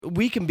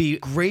we can be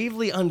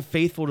gravely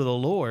unfaithful to the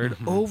Lord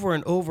over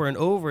and over and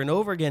over and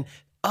over again,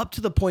 up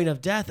to the point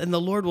of death, and the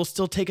Lord will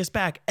still take us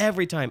back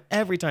every time.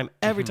 It's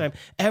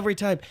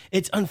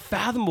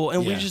unfathomable,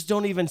 and we just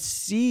don't even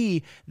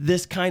see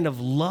this kind of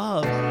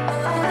love.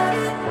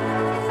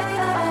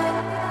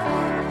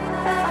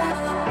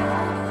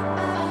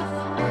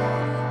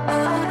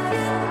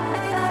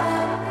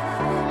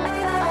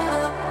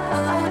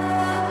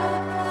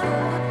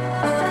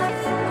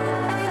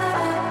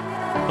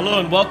 Hello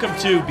and welcome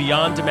to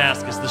Beyond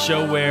Damascus, the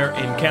show where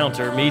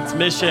encounter meets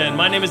mission.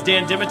 My name is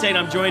Dan Dimite, and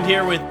I'm joined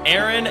here with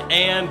Aaron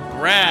and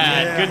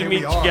Brad. Yeah, Good to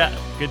meet you. Yeah,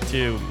 good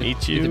to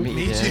meet you. Good to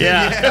meet you.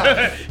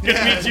 Yeah. Good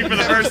to meet you for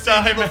the first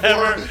time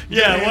ever.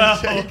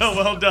 Yeah,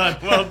 well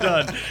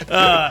done.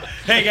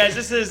 Hey guys,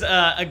 this is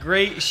a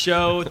great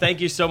show.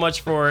 Thank you so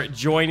much for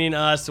joining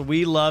us.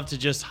 We love to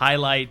just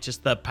highlight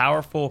just the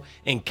powerful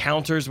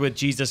encounters with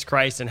Jesus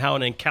Christ and how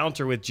an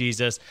encounter with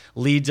Jesus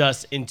leads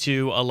us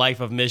into a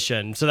life of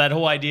mission. So that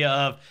whole idea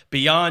of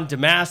Beyond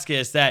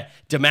Damascus, that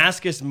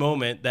Damascus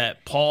moment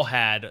that Paul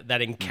had,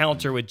 that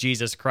encounter with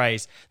Jesus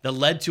Christ that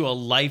led to a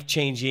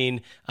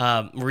life-changing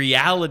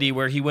reality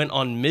where he went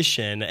on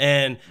mission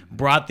and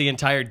brought the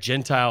entire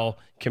Gentile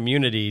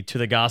community to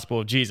the gospel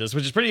of Jesus,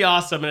 which is pretty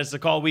awesome, and it's the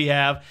call we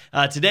have.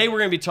 Today we're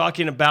going to be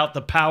talking about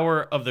the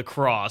power of the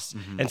cross,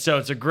 and so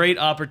it's a great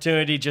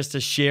opportunity just to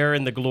share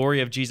in the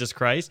glory of Jesus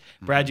Christ.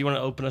 Brad, do you want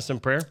to open us in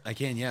prayer? I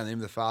can, yeah. In the name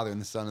of the Father, and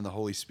the Son, and the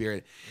Holy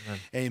Spirit.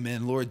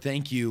 Amen. Lord,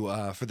 thank you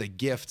for the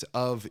gift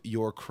of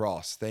your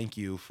cross. Thank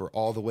you for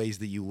all the ways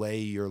that you lay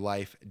your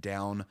life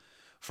down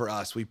for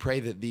us. We pray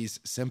that these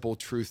simple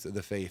truths of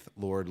the faith,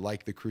 Lord,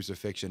 like the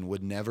crucifixion,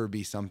 would never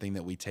be something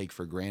that we take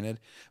for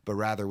granted, but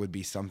rather would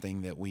be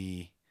something that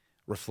we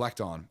reflect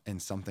on and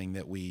something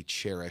that we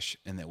cherish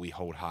and that we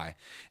hold high.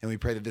 And we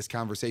pray that this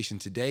conversation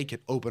today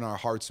could open our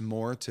hearts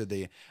more to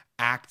the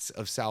acts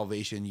of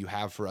salvation you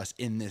have for us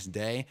in this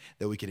day,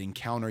 that we could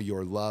encounter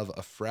your love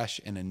afresh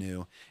and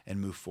anew and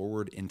move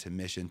forward into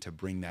mission to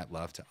bring that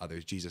love to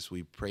others. Jesus,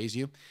 we praise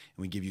you and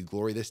we give you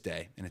glory this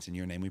day, and it's in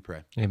your name we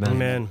pray. Amen.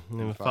 In the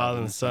name of the Father,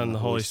 and the Son, and the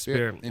Holy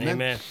Spirit.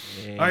 Amen.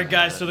 All right,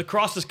 guys, so the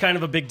cross is kind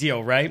of a big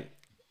deal, right?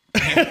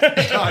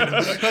 Kind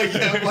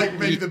of. Like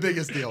maybe the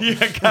biggest deal.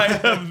 Yeah, kind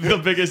of the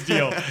biggest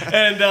deal.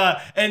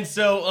 And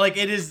so like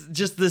it is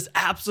just this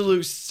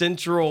absolute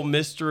central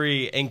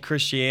mystery in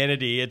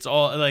Christianity. It's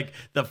all like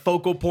the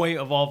focal point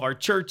of all of our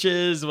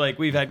churches. Like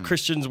we've had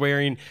Christians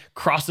wearing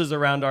crosses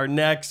around our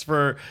necks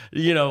for,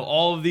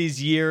 all of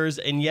these years.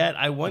 And yet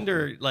I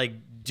wonder, like,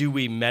 do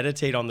we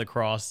meditate on the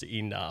cross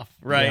enough,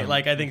 right? Yeah.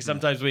 Like I think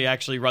sometimes we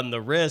actually run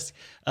the risk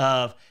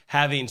of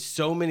having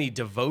so many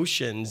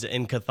devotions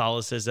in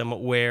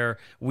Catholicism where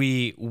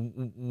we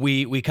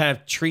kind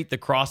of treat the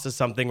cross as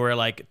something where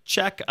like,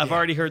 check, I've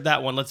already heard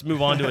that one. Let's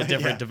move on to a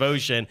different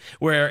devotion.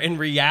 Where in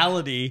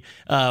reality,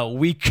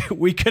 we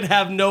could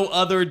have no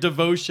other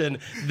devotion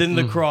than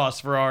the cross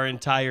for our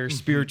entire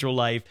spiritual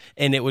life,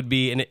 and it would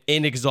be an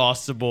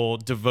inexhaustible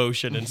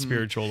devotion and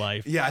spiritual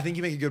life. Yeah, I think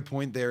you make a good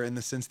point there in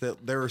the sense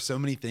that there are so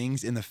many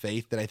things in the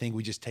faith that I think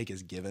we just take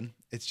as given.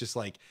 It's just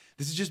like,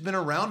 this has just been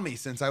around me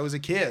since I was a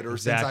kid or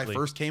since I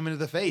first came into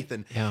the faith.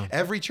 And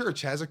every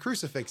church has a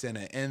crucifix in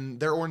it, and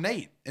they're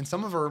ornate, and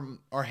some of them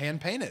are hand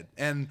painted.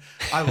 And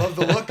I love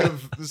the look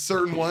of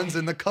certain ones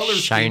and the color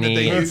scheme that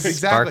they use. Exactly.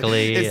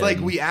 Sparkly. It's like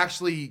we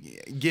actually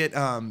get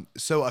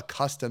so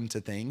accustomed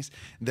to things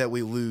that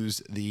we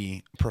lose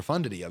the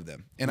profundity of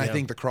them. And I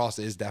think the cross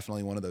is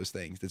definitely one of those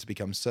things that's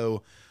become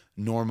so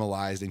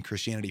normalized in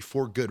Christianity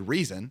for good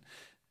reason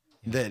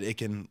that it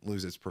can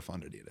lose its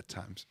profundity at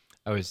times.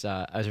 I was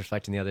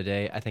reflecting the other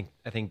day. I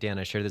think Dan,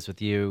 I shared this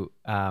with you.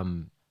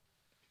 In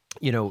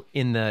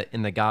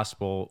the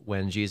gospel,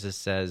 when Jesus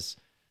says,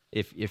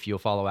 "If you'll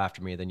follow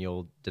after me, then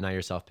you'll deny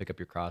yourself, pick up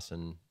your cross,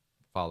 and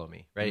follow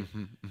me." Right?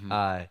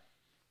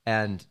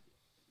 And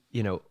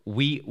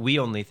we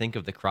only think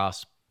of the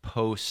cross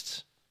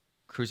post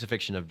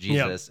crucifixion of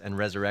Jesus and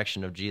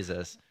resurrection of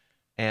Jesus.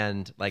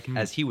 And like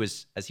as he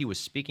was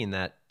speaking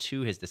that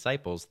to his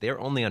disciples, their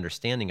only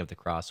understanding of the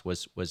cross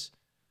was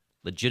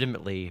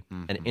legitimately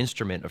an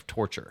instrument of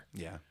torture.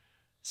 Yeah.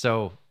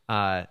 So,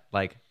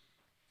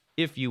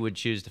 if you would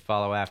choose to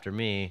follow after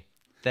me,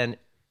 then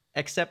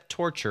accept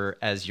torture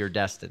as your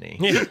destiny,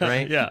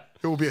 right? Yeah.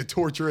 It will be a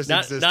torturous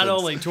existence. Not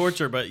only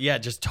torture, but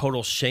just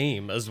total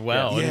shame as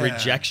well, and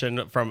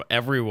rejection from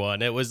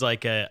everyone. It was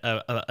like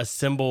a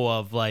symbol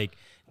of like,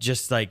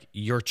 just like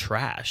you're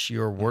trash,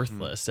 you're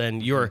worthless,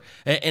 and you're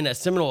and a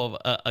symbol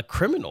of a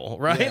criminal,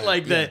 right?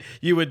 That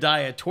you would die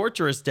a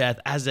torturous death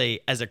as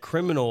a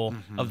criminal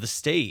of the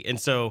state. And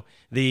so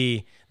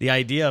the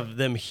idea of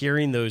them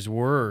hearing those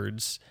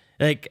words,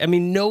 like, I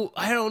mean,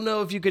 I don't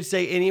know if you could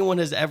say anyone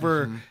has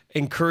ever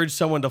encouraged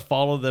someone to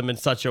follow them in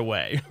such a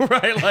way,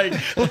 right?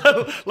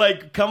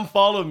 Like, come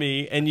follow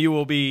me, and you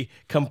will be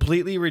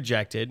completely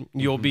rejected.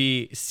 You'll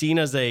be seen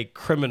as a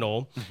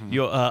criminal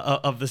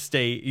of the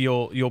state.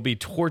 You'll be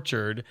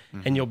tortured,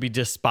 and you'll be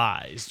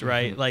despised,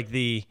 right?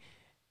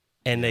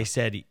 And they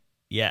said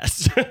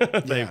yes.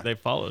 They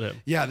followed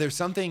him. Yeah, there's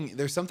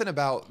something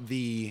about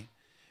the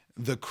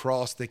the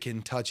cross that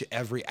can touch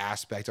every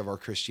aspect of our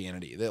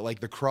Christianity. That like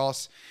the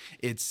cross,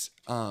 it's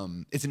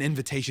an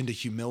invitation to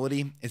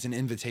humility. It's an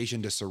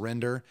invitation to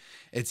surrender.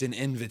 It's an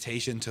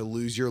invitation to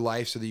lose your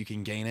life so that you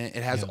can gain it.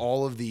 It has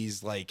all of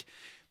these like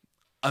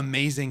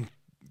amazing,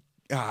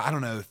 I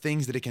don't know,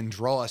 things that it can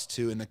draw us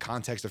to in the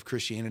context of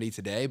Christianity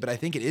today. But I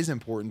think it is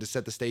important to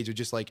set the stage of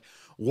just like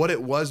what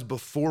it was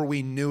before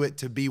we knew it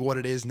to be what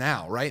it is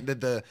now, right?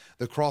 That the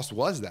cross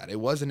was that. It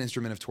was an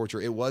instrument of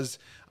torture. It was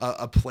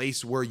a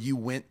place where you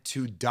went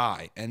to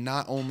die, and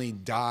not only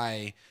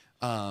die,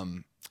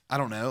 I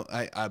don't know,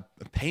 a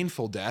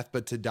painful death,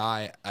 but to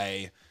die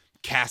a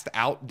cast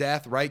out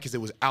death, right? Because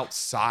it was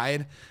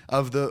outside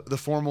of the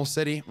formal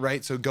city,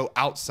 right? So go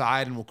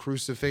outside and we'll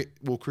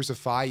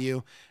crucify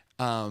you.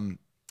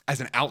 As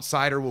an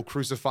outsider, we'll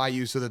crucify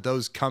you so that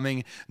those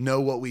coming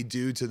know what we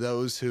do to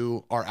those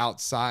who are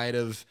outside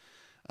of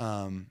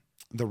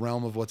the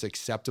realm of what's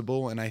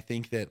acceptable. And I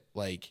think that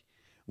like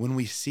when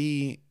we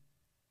see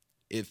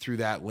it through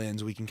that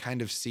lens, we can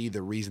kind of see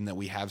the reason that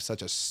we have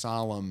such a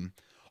solemn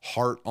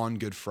heart on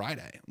Good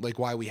Friday, like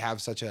why we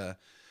have such a,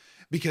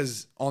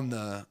 because on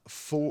the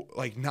full,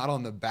 like not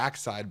on the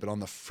backside, but on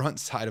the front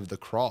side of the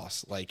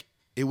cross, like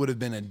it would have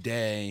been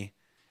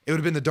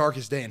the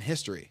darkest day in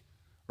history.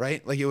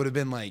 Right? Like it would have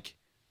been like,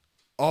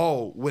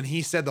 oh, when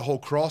he said the whole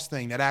cross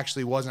thing, that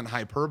actually wasn't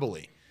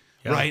hyperbole,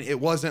 right? It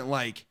wasn't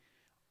like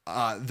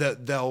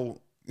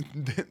they'll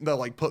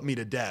like put me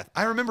to death.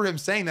 I remember him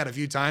saying that a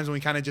few times when we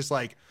kind of just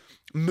like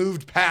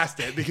moved past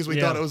it because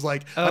we thought it was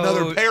like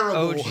another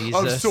parable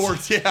of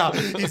sorts. Yeah,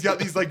 he's got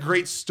these like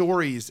great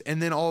stories,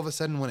 and then all of a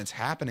sudden when it's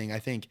happening, I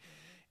think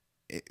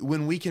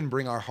when we can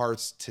bring our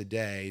hearts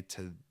today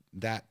to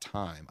that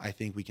time, I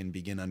think we can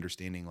begin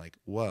understanding like,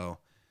 whoa,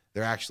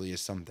 there actually is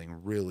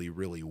something really,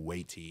 really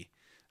weighty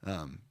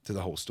to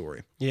the whole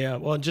story. Yeah,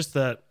 well, just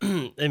that,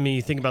 I mean,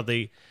 you think about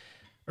the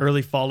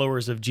early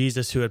followers of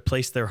Jesus who had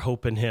placed their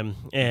hope in him,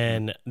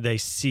 and they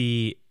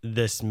see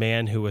this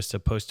man who was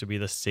supposed to be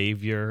the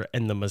Savior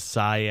and the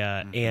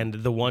Messiah and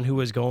the one who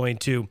was going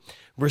to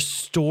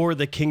restore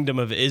the kingdom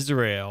of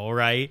Israel,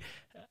 right?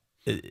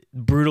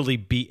 Brutally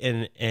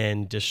beaten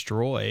and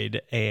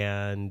destroyed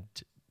and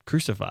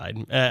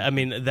crucified. I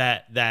mean,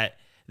 that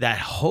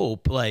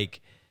hope,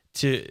 like,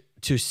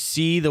 to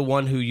see the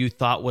one who you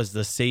thought was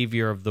the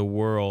Savior of the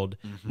world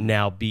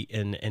now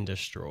beaten and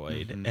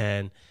destroyed,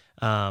 and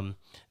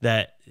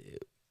that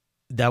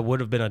would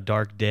have been a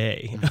dark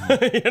day,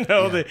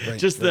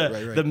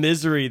 the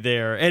misery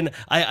there. And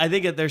I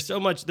think that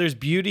there's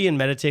beauty in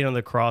meditating on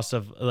the cross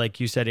of, like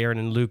you said, Aaron,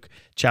 in Luke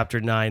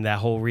chapter 9, that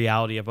whole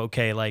reality of,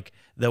 okay, like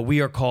that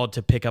we are called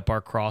to pick up our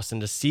cross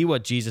and to see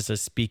what Jesus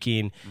is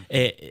speaking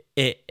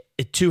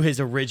to his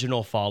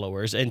original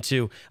followers, and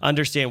to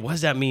understand what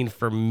does that mean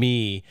for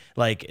me?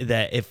 Like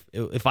that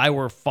if I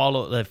was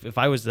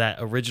that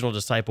original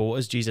disciple, what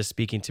was Jesus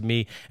speaking to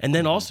me? And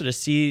then also to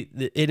see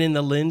it in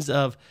the lens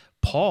of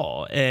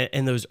Paul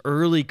and those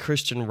early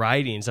Christian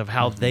writings of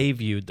how they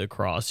viewed the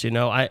cross.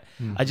 I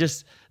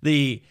just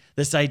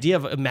this idea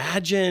of,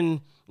 imagine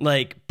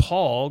like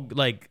Paul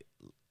like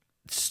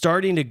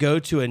starting to go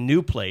to a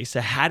new place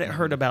that hadn't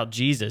heard about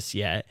Jesus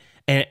yet,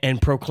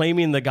 and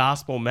proclaiming the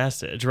gospel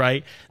message,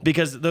 right?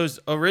 Because those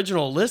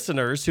original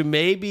listeners who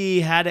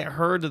maybe hadn't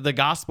heard of the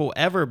gospel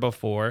ever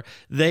before,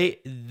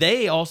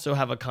 they also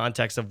have a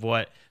context of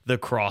what the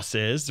cross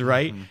is,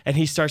 right? And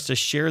he starts to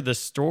share the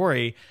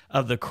story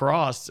of the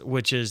cross,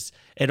 which is,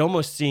 it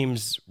almost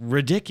seems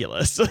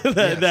ridiculous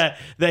that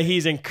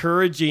he's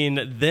encouraging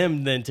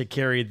them then to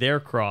carry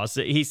their cross.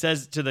 He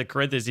says to the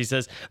Corinthians, he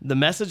says, the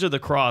message of the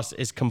cross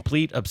is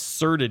complete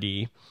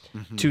absurdity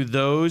to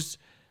those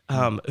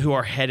who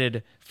are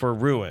headed for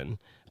ruin.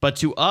 But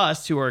to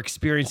us who are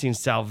experiencing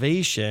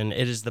salvation,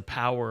 it is the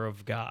power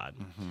of God.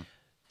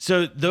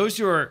 So those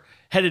who are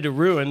headed to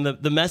ruin,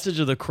 the message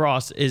of the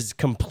cross is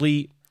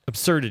complete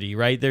absurdity,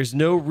 right? There's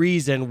no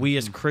reason we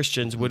as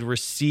Christians would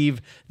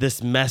receive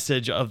this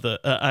message of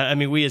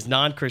we as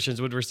non-Christians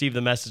would receive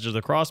the message of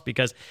the cross,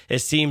 because it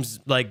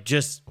seems like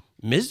just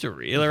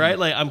misery, right?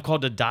 Like I'm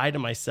called to die to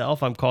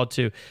myself. I'm called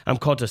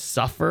to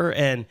suffer.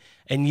 And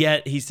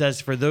yet he says,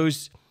 for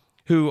those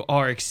who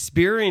are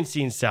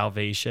experiencing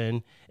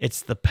salvation,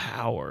 it's the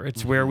power.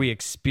 It's where we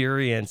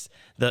experience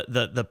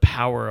the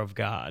power of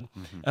God.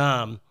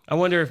 I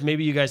wonder if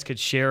maybe you guys could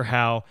share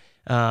how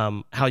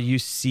you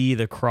see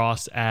the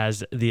cross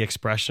as the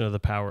expression of the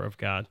power of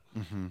God.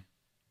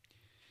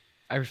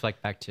 I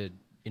reflect back to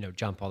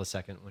John Paul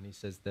II when he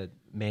says that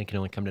man can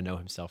only come to know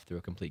himself through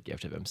a complete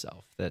gift of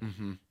himself. That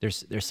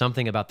there's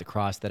something about the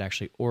cross that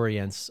actually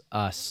orients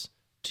us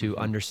to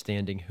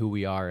understanding who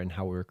we are and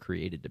how we're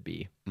created to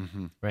be,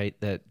 right?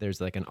 That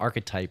there's like an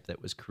archetype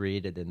that was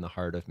created in the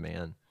heart of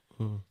man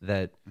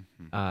that,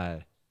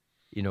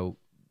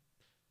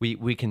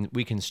 we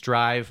can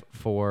strive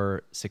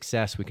for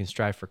success, we can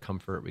strive for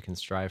comfort, we can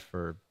strive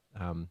for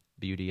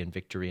beauty and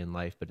victory in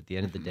life. But at the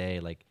end of the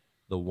day, like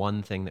the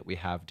one thing that we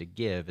have to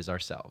give is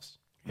ourselves.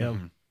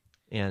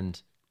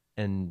 And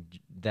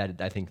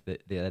that I think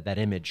that that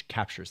image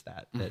captures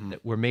that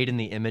we're made in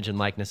the image and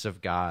likeness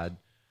of God,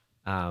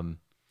 And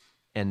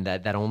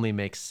that only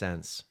makes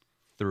sense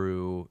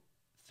through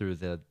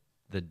the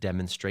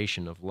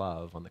demonstration of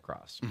love on the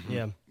cross.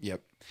 Yeah.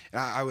 Yep.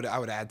 And I would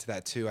add to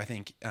that too. I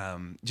think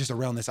just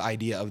around this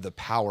idea of the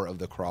power of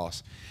the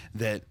cross,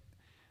 that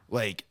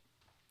like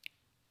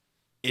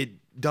it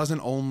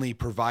doesn't only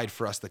provide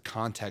for us the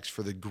context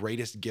for the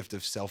greatest gift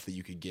of self that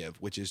you could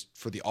give, which is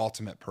for the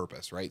ultimate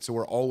purpose, right? So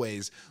we're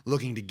always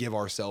looking to give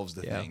ourselves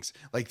to things.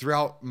 Like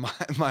throughout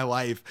my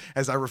life,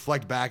 as I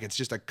reflect back, it's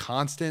just a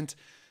constant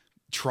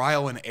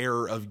trial and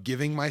error of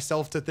giving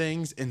myself to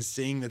things and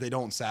seeing that they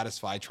don't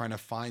satisfy, trying to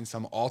find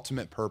some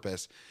ultimate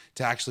purpose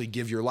to actually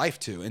give your life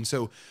to. And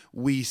so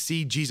we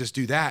see Jesus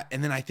do that.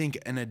 And then I think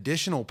an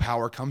additional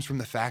power comes from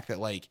the fact that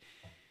like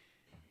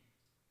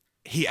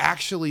he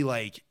actually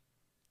like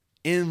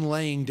in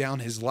laying down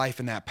his life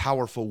in that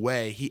powerful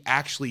way, he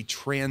actually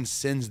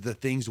transcends the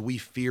things we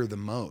fear the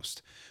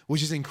most,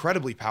 which is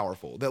incredibly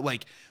powerful. That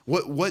like,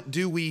 what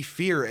do we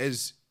fear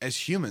as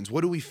humans?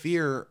 What do we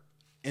fear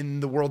in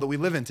the world that we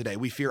live in today?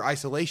 We fear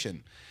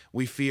isolation.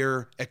 We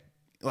fear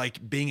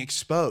like being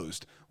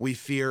exposed. We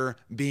fear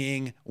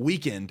being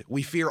weakened.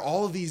 We fear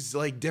all of these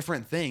like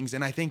different things.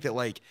 And I think that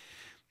like,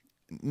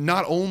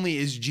 not only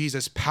is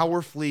Jesus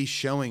powerfully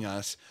showing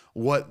us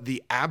what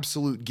the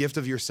absolute gift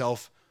of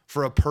yourself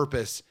for a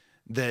purpose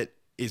that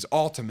is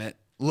ultimate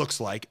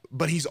looks like,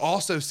 but he's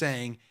also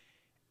saying,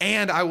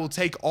 and I will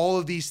take all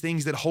of these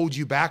things that hold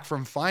you back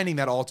from finding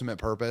that ultimate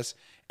purpose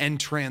and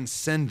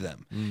transcend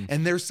them.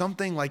 And there's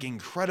something like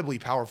incredibly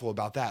powerful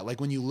about that. Like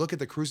when you look at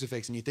the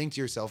crucifix and you think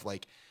to yourself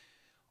like,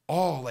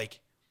 oh, like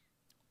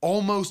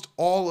almost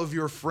all of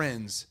your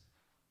friends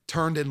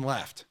turned and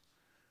left.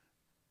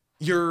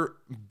 Your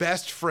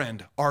best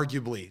friend,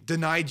 arguably,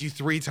 denied you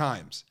 3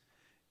 times.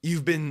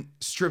 You've been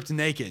stripped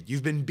naked.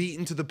 You've been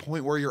beaten to the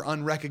point where you're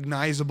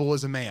unrecognizable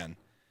as a man.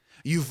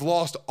 You've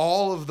lost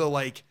all of the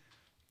like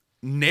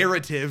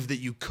narrative that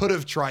you could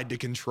have tried to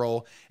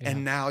control.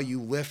 And now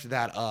you lift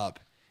that up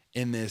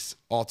in this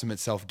ultimate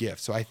self-gift.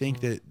 So I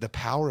think that the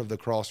power of the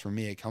cross for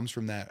me, it comes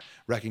from that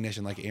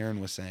recognition, like Aaron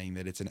was saying,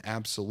 that it's an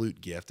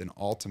absolute gift, an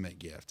ultimate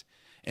gift.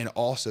 And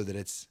also that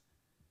it's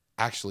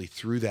actually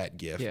through that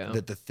gift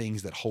that the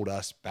things that hold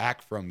us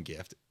back from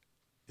gift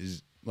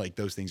is like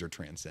those things are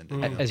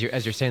transcended. As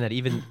you're saying that,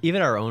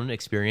 even our own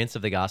experience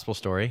of the gospel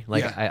story,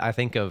 like I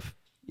think of,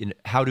 you know,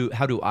 how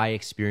do I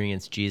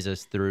experience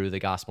Jesus through the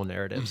gospel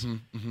narratives,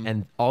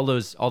 and all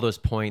those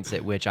points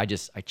at which I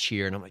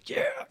cheer and I'm like,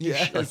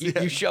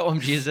 you show him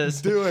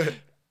Jesus, Do it.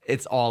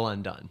 It's all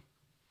undone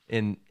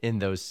in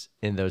those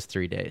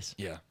 3 days.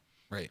 Yeah.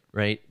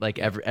 Right. Like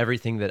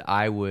everything that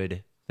I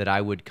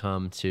would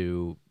come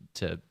to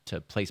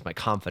place my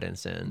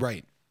confidence in.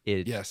 Right.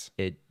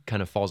 It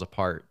kind of falls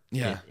apart.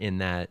 Yeah. In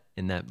that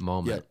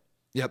moment.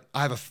 Yep.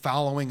 I have a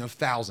following of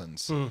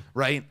thousands,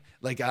 right?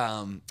 Like,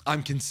 I'm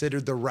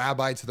considered the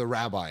rabbi to the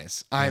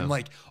rabbis. I'm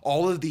like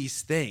all of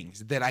these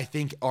things that I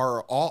think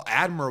are all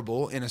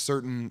admirable in a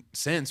certain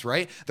sense,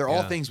 right? They're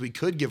all things we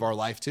could give our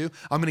life to.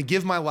 I'm going to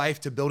give my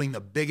life to building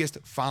the biggest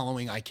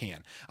following I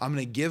can. I'm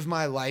going to give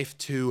my life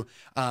to,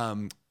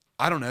 I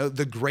don't know,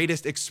 the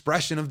greatest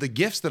expression of the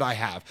gifts that I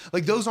have.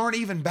 Like those aren't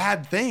even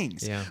bad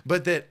things,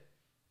 but that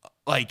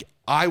like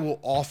I will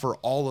offer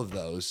all of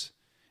those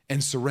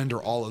and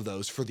surrender all of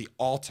those for the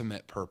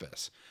ultimate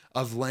purpose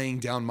of laying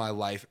down my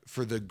life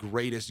for the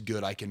greatest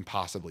good I can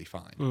possibly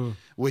find,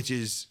 which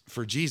is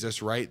for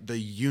Jesus, right? The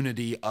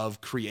unity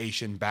of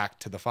creation back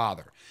to the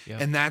Father.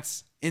 And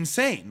that's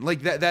insane.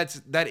 Like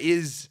that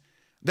is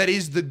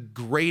the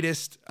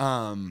greatest,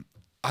 I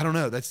don't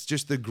know. That's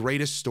just the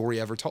greatest story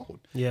ever told.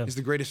 Yeah. It's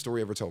the greatest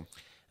story ever told.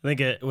 I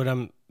think what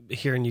I'm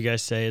hearing you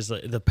guys say is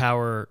like the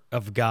power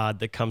of God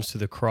that comes through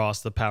the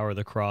cross. The power of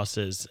the cross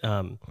is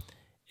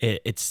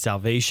it's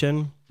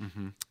salvation,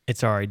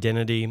 it's our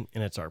identity,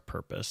 and it's our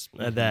purpose.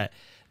 That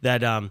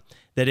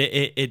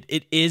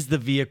it is the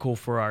vehicle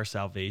for our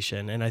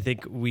salvation, and I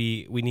think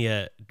we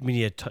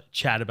need to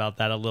chat about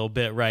that a little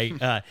bit,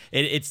 right?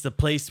 It's the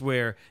place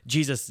where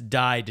Jesus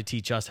died to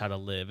teach us how to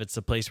live. It's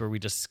the place where we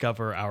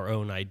discover our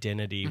own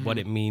identity, what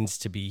it means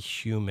to be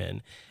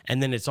human,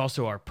 and then it's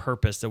also our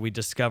purpose that we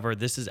discover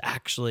this is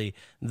actually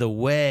the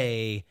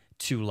way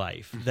to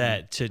life,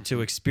 that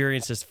to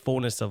experience this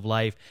fullness of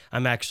life,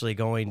 I'm actually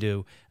going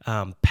to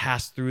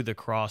pass through the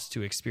cross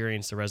to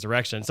experience the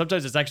resurrection.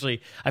 Sometimes it's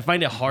actually, I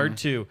find it hard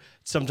to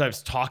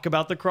sometimes talk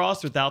about the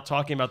cross without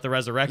talking about the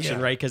resurrection,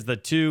 right? Because the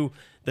two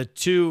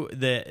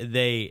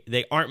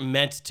they aren't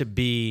meant to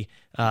be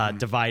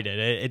divided.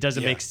 It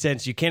doesn't make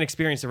sense. You can't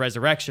experience the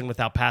resurrection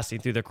without passing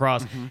through the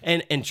cross.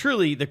 And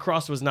truly, the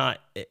cross was not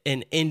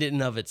an end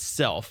in of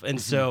itself.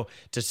 And so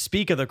to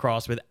speak of the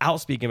cross without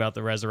speaking about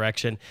the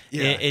resurrection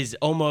is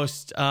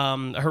almost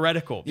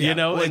heretical. You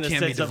know, well, in it the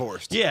can't be sense of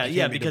divorced.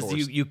 because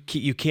you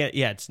can't.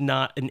 Yeah, it's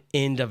not an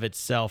end of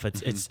itself.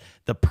 It's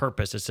the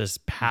purpose. It's this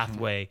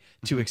pathway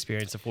to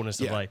experience the fullness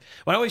of life.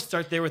 Well, I always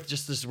start there with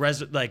just this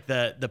like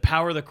the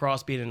power of the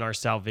cross being in our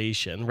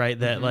salvation, right?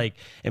 That like,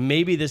 and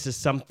maybe this is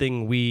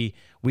something we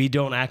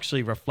don't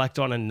actually reflect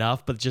on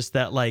enough, but just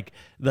that like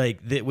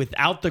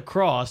without the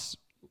cross,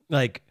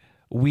 like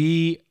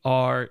we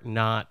are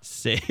not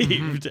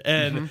saved,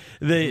 and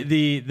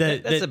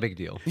That's a big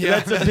deal.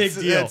 that's a big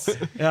deal.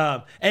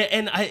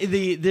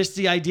 There's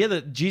the idea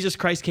that Jesus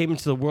Christ came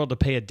into the world to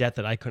pay a debt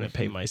that I couldn't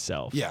pay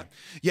myself.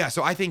 Yeah.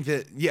 So I think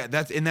that,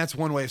 that's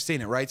one way of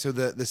seeing it, right? So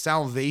the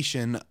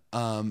salvation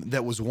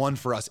that was won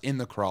for us in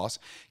the cross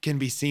can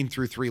be seen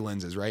through three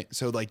lenses, right?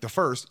 So like the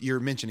first,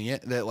 you're mentioning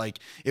it, that like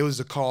it was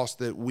a cost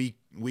that we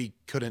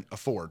couldn't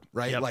afford,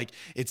 right? Yep. Like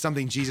it's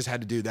something Jesus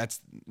had to do.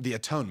 That's the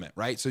atonement,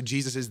 right? So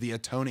Jesus is the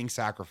atoning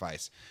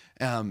sacrifice.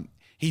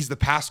 He's the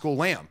Paschal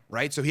lamb,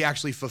 right? So he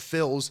actually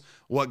fulfills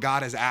what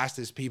God has asked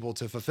his people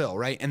to fulfill,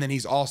 right? And then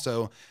he's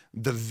also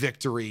the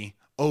victory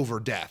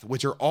over death,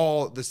 which are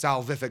all the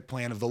salvific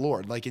plan of the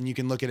Lord. Like, and you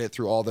can look at it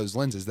through all those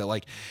lenses that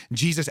like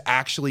Jesus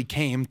actually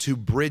came to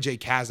bridge a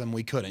chasm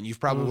we couldn't. You've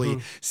probably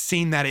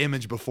seen that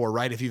image before,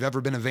 right? If you've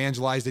ever been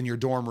evangelized in your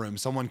dorm room,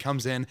 someone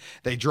comes in,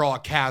 they draw a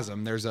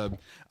chasm. There's a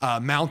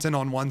mountain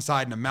on one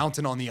side and a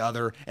mountain on the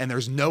other, and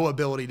there's no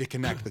ability to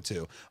connect the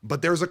two.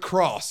 But there's a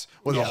cross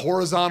with a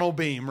horizontal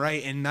beam,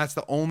 right? And that's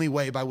the only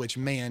way by which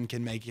man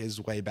can make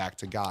his way back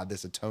to God,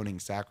 this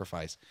atoning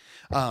sacrifice.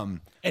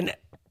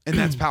 And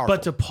that's powerful.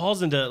 But to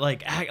pause into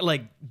like,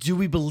 do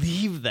we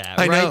believe that?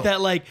 I right?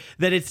 know.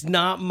 That it's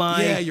not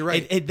my. Yeah, you're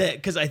right.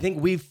 Because I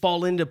think we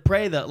fall into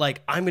pray that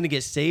like I'm going to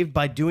get saved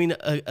by doing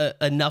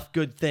enough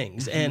good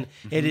things, and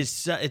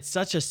it's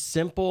such a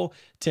simple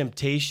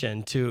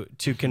temptation to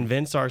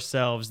convince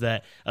ourselves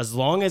that as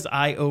long as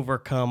I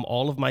overcome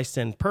all of my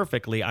sin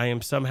perfectly, I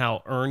am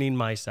somehow earning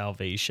my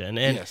salvation.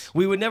 And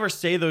we would never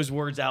say those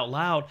words out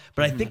loud,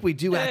 but I think we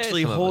do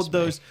actually hold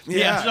those.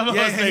 Some of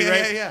us may,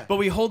 right? Yeah. But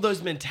we hold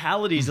those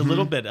mentalities a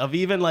little bit of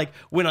even like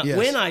when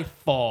I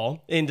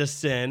fall into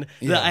sin,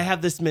 that I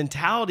have this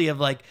mentality of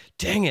like,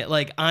 dang it,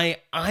 like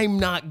I'm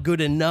not good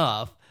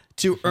enough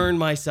to earn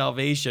my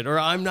salvation, or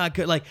I'm not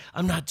good, like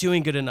I'm not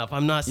doing good enough.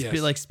 I'm not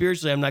like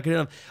spiritually, I'm not good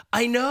enough.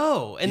 I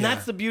know, and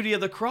that's the beauty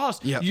of the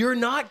cross. You're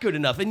not good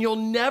enough, and you'll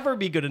never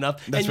be good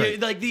enough. That's and right. you're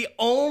like the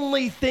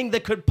only thing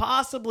that could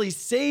possibly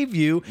save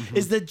you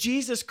is that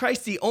Jesus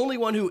Christ, the only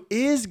one who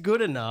is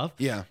good enough,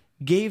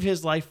 gave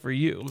his life for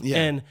you,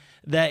 and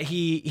that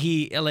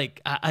he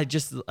like I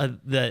just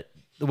that.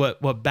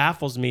 What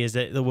baffles me is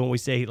that when we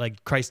say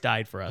like Christ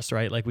died for us,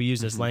 right? Like we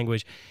use this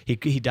language, he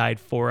died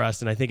for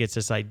us, and I think it's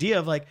this idea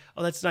of like,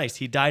 oh, that's nice.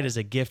 He died as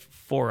a gift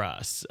for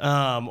us,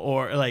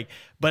 or like,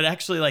 but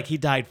actually like he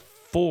died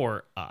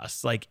for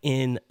us, like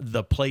in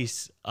the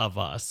place of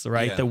us,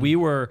 right? That we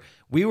were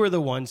the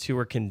ones who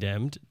were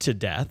condemned to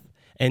death,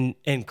 and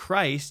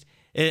Christ.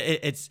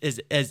 It's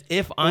as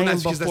if I am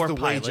before that's the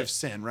Pilate. wage of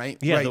sin, right?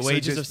 Yeah, right. the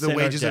wages of sin. The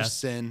wages are of death.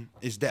 sin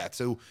is death.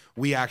 So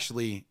we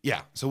actually,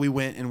 so we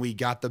went and we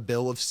got the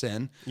bill of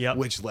sin,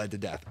 which led to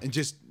death. And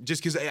just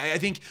because I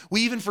think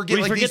we even forget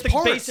We like forget these the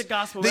parts. basic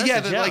gospel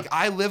message. Like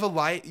I live a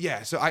life.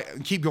 Yeah. So I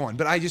keep going,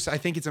 but I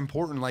think it's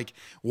important. Like,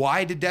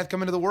 why did death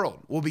come into the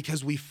world? Well,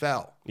 because we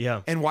fell.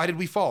 Yeah. And why did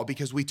we fall?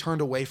 Because we turned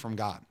away from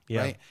God.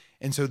 Yeah. Right.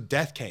 And so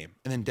death came,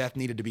 and then death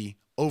needed to be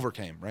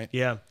overcame. Right.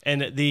 Yeah,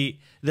 and the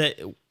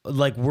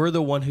like we're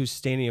the one who's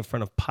standing in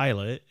front of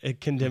Pilate,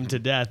 condemned to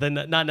death, and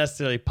not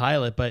necessarily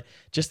Pilate, but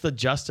just the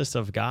justice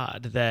of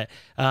God that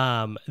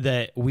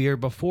that we are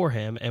before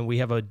Him, and we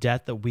have a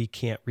debt that we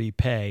can't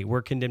repay.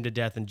 We're condemned to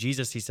death, and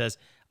Jesus, He says,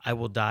 "I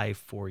will die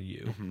for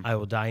you. I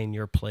will die in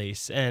your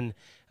place," and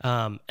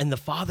the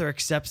Father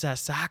accepts that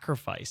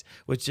sacrifice,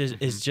 which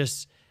is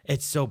just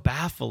it's so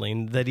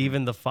baffling that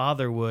even the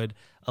Father would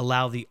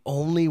allow the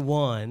only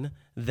one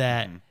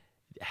that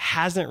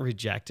hasn't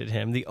rejected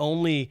him, the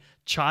only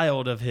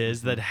child of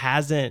his that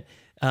hasn't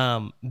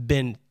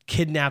been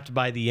kidnapped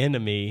by the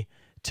enemy,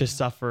 to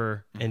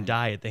suffer and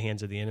die at the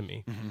hands of the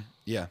enemy.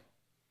 Yeah.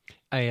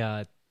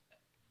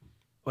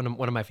 One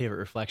of my favorite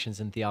reflections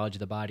in theology of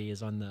the body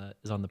is on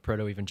the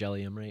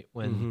proto-evangelium, right?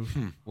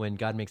 When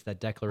God makes that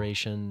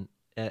declaration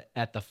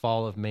at the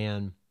fall of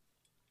man,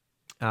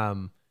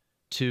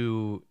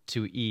 to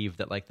Eve,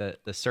 that like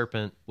the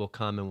serpent will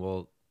come and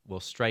will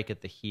strike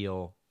at the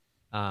heel,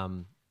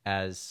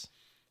 as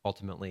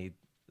ultimately,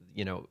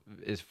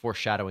 is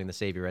foreshadowing the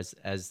Savior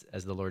as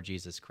the Lord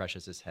Jesus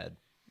crushes his head,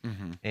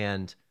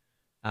 and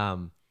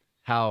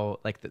how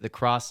like the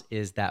cross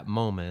is that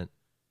moment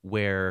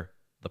where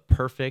the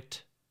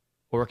perfect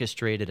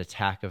orchestrated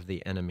attack of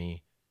the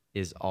enemy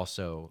is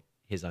also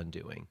his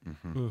undoing,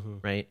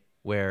 right?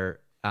 Where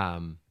I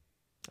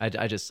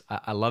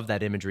love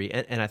that imagery,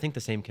 and I think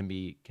the same can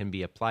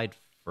be applied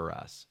for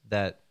us.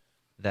 That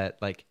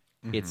like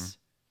it's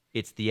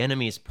the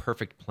enemy's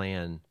perfect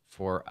plan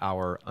for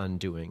our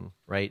undoing,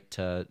 right?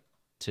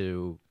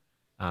 To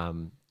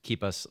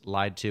keep us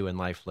lied to and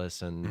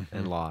lifeless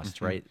and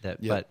lost, right?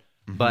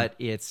 But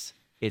it's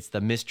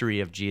the mystery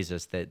of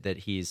Jesus that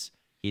he's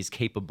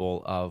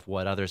capable of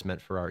what others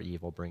meant for our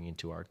evil, bringing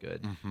to our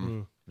good.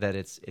 That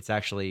it's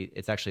actually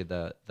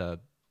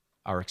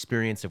our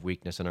experience of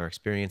weakness and our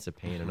experience of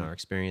pain and our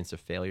experience of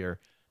failure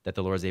that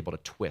the Lord is able to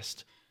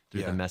twist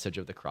through the message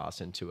of the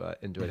cross into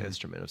an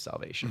instrument of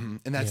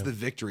salvation. And that's the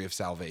victory of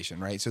salvation,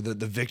 right? So the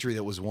victory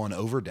that was won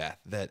over death,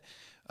 that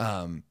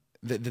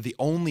the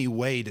only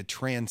way to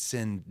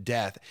transcend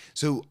death.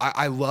 So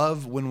I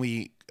love when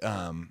we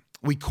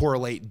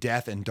correlate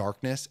death and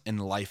darkness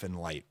and life and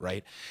light,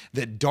 right?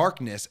 That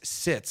darkness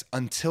sits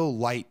until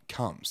light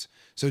comes.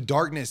 So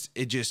darkness,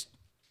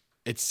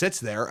 it sits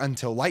there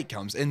until light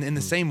comes. And in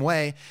the same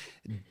way,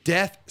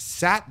 death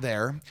sat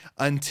there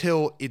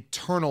until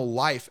eternal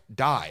life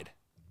died.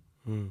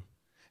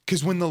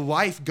 Because when the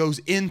life goes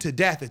into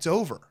death, it's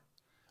over.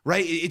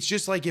 Right? It's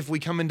just like if we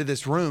come into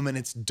this room and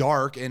it's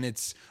dark and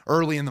it's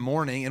early in the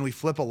morning and we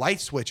flip a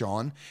light switch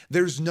on,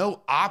 there's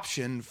no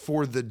option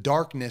for the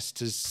darkness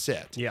to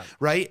sit. Yeah.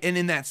 Right? And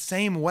in that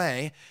same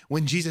way,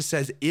 when Jesus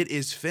says it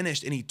is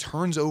finished and he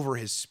turns over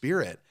his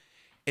spirit,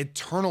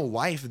 eternal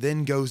life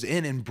then goes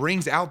in and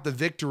brings out the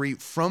victory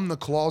from the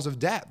claws of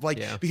death.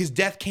 Because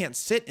death can't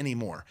sit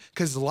anymore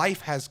because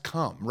life has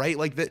come, right?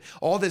 Like that,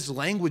 all this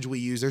language we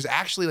use, there's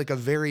actually like a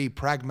very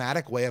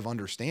pragmatic way of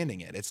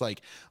understanding it. It's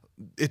like,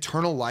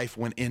 eternal life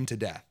went into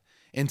death,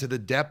 into the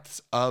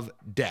depths of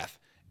death,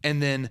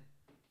 and then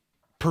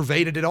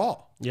pervaded it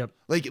all. Yep.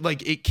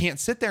 Like it can't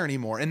sit there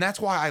anymore. And that's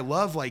why I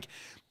love,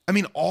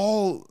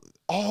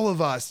 all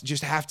of us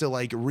just have to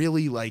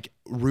really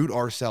root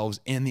ourselves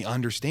in the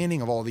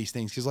understanding of all these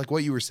things. Because like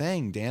what you were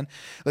saying, Dan,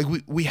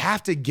 we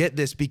have to get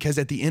this, because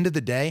at the end of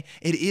the day,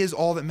 it is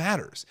all that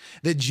matters.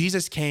 That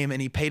Jesus came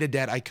and he paid a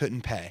debt I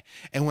couldn't pay.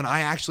 And when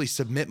I actually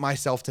submit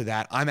myself to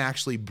that, I'm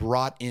actually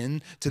brought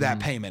in to that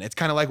payment. It's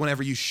kind of like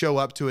whenever you show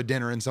up to a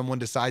dinner and someone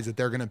decides that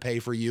they're going to pay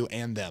for you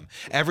and them.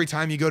 Every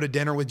time you go to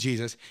dinner with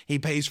Jesus, he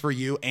pays for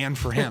you and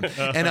for him.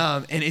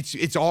 and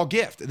it's all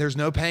gift. There's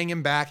no paying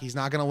him back. He's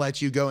not going to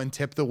let you go and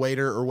tip the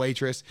waiter or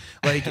waitress.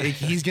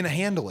 He's going to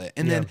handle it.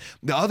 And then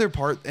the other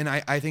part, and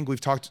I think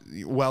we've talked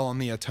well on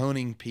the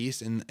atoning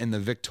piece and the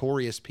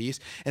victorious piece,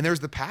 and there's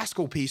the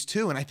paschal piece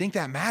too. And I think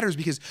that matters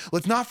because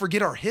let's not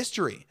forget our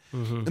history,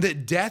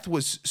 that death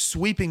was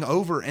sweeping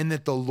over and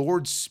that the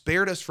Lord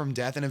spared us from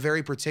death in a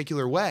very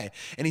particular way.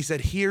 And he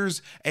said,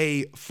 here's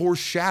a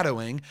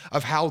foreshadowing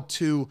of how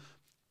to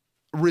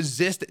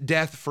resist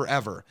death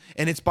forever.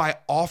 And it's by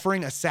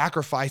offering a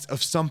sacrifice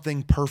of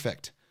something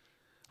perfect,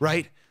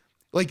 right?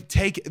 Like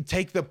take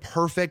the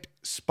perfect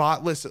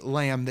spotless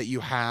lamb that you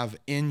have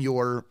in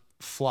your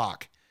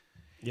flock.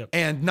 Yep.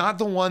 And not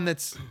the one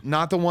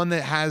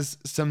that has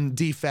some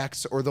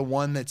defects or the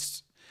one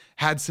that's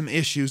had some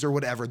issues or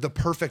whatever, the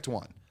perfect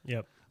one.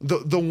 Yep.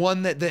 The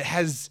one that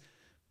has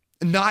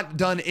not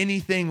done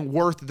anything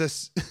worth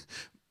this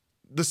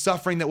the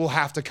suffering that will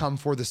have to come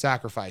for the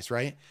sacrifice,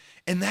 right?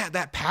 And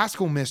that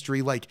paschal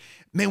mystery,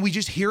 man, we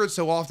just hear it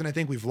so often, I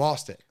think we've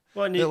lost it.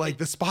 Well,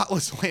 the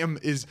spotless lamb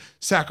is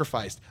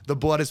sacrificed. The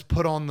blood is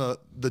put on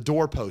the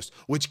doorpost,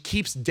 which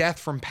keeps death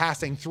from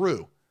passing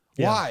through.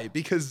 Yeah. Why?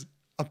 Because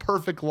a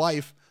perfect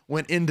life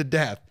went into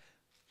death.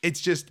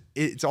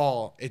 It's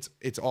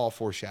all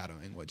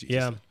foreshadowing what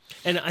Jesus said.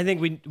 And I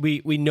think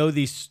we know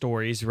these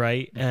stories,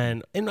 right?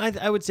 And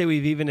I would say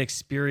we've even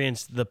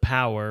experienced the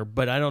power,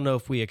 but I don't know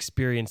if we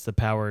experience the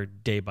power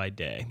day by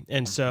day.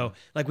 And so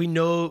we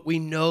know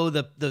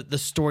the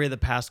story of the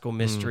Paschal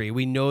mystery.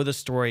 We know the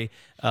story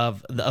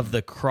of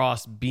the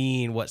cross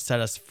being what set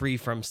us free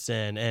from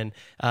sin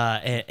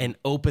and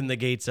opened the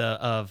gates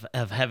of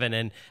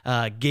heaven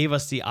and gave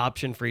us the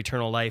option for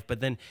eternal life. But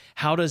then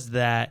how does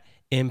that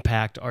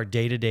impact our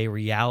day-to-day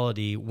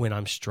reality when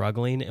I'm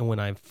struggling and when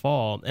I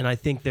fall? And I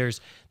think there's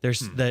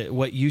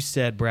what you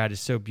said, Brad, is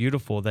so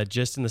beautiful, that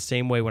just in the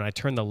same way when I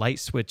turn the light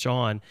switch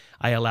on,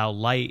 I allow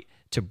light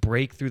to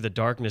break through the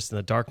darkness, and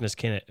the darkness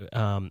can't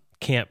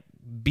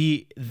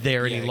be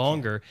there any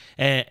longer.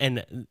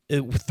 And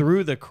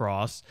through the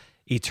cross,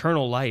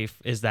 eternal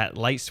life is that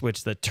light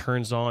switch that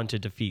turns on to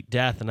defeat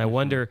death. And I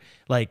wonder,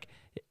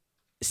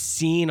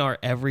 seeing our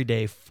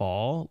everyday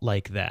fall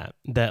like that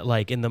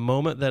in the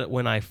moment that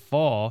when I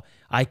fall,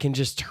 I can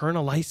just turn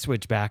a light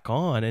switch back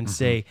on and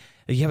say,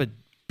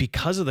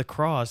 because of the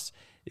cross,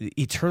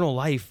 eternal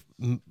life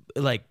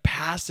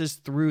passes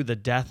through the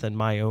death in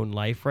my own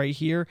life right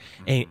here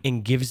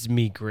and gives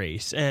me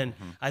grace. And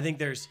I think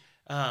there's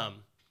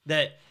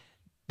that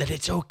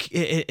it's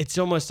okay. It's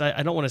almost,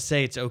 I don't want to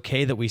say it's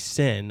okay that we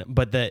sin,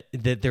 but that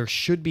there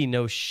should be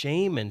no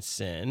shame in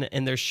sin,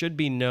 and there should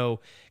be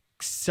no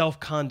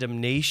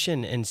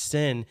self-condemnation and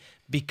sin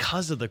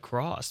because of the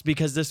cross.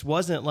 Because this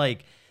wasn't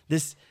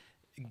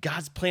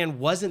God's plan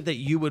wasn't that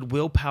you would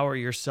willpower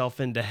yourself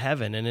into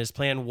heaven, and his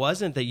plan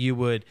wasn't that you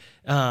would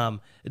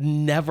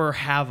never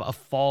have a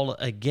fall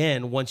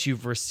again once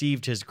you've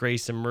received his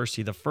grace and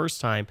mercy the first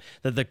time.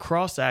 That the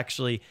cross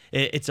actually,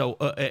 it's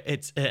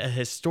a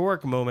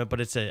historic moment,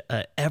 but it's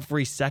a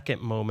every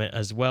second moment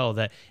as well.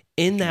 That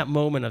in that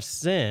moment of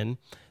sin,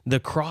 the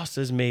cross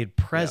is made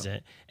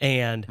present,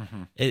 and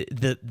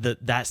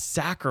that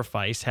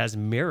sacrifice has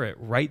merit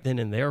right then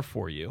and there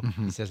for you.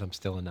 He says, "I'm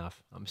still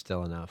enough. I'm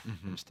still enough.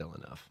 I'm still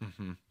enough."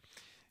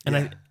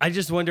 And I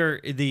just wonder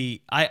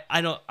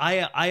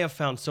I have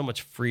found so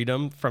much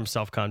freedom from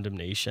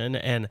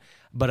self-condemnation,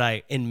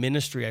 but in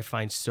ministry I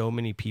find so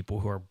many people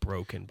who are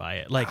broken by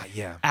it,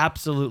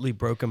 absolutely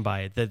broken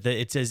by it. That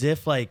it's as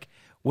if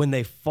when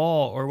they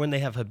fall or when they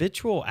have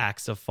habitual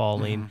acts of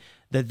falling,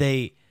 that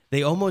they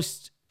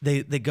almost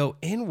they go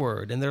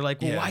inward and they're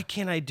like, well, why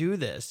can't I do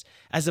this?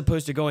 As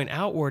opposed to going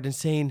outward and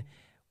saying,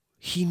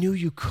 he knew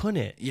you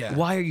couldn't. Yeah.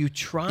 Why are you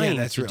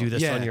trying to do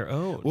this on your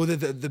own? Well,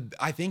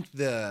 I think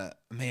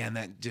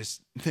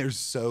there's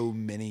so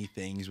many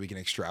things we can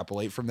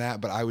extrapolate from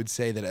that, but I would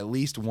say that at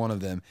least one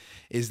of them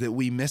is that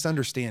we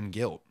misunderstand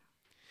guilt.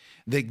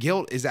 That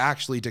guilt is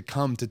actually to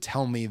come to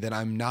tell me that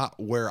I'm not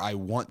where I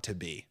want to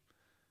be.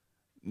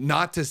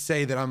 Not to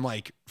say that I'm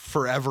like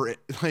forever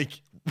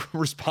like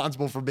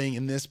responsible for being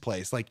in this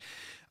place. Like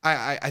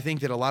I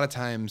think that a lot of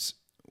times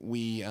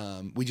we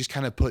just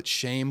kind of put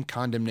shame,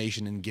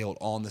 condemnation, and guilt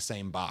all in the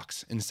same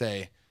box and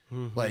say,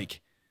 like,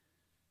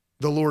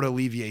 the Lord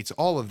alleviates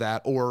all of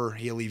that, or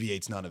he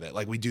alleviates none of it.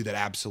 Like, we do that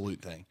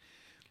absolute thing.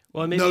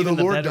 Well, maybe no, the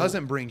Lord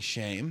doesn't bring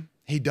shame.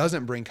 He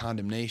doesn't bring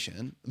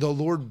condemnation. The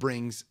Lord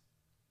brings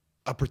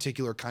a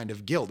particular kind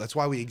of guilt. That's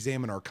why we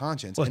examine our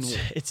conscience. Well,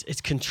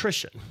 it's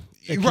contrition.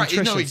 Right.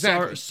 Contrition, No,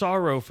 exactly.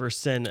 Sorrow for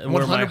sin,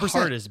 where my 100%.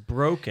 heart is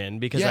broken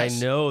because I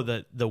know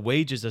that the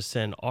wages of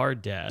sin are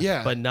death,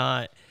 but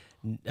not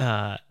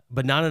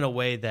in a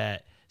way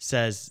that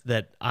says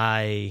that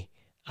I'm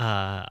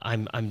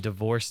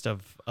divorced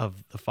of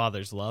the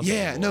Father's love.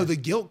 Yeah, anymore. no, the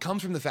guilt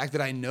comes from the fact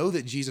that I know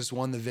that Jesus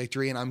won the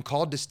victory and I'm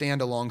called to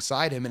stand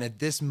alongside him. And at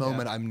this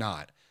moment, I'm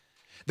not.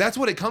 That's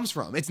what it comes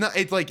from. It's not,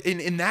 it's like,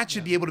 and that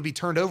should be able to be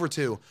turned over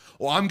to,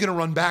 well, I'm going to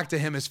run back to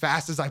him as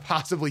fast as I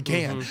possibly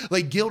can.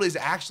 Like, guilt is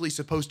actually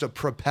supposed to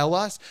propel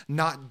us,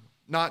 not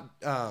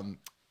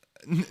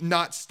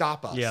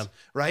stop us,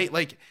 right?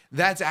 Like,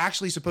 that's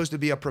actually supposed to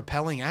be a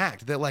propelling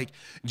act that, like,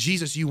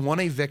 Jesus, you won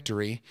a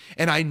victory,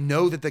 and I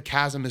know that the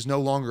chasm is no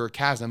longer a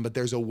chasm, but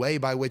there's a way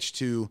by which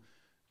to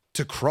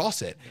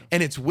cross it,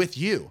 and it's with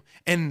you.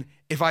 And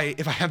if I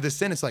have this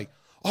sin, it's like,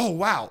 oh,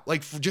 wow,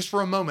 like just for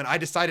a moment, I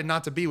decided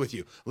not to be with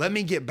you. Let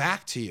me get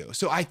back to you.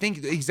 So I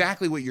think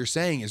exactly what you're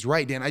saying is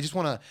right, Dan. I just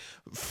want to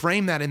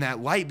frame that in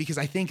that light, because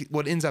I think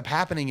what ends up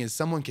happening is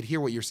someone could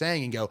hear what you're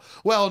saying and go,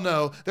 well,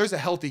 no, there's a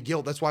healthy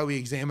guilt. That's why we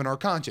examine our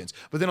conscience.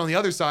 But then on the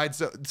other side,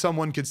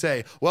 someone could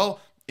say, well,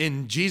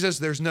 in Jesus,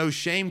 there's no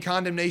shame,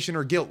 condemnation,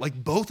 or guilt.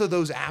 Like, both of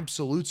those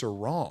absolutes are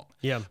wrong.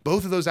 Yeah.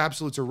 Both of those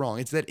absolutes are wrong.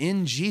 It's that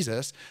in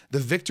Jesus, the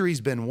victory's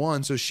been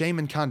won. So shame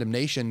and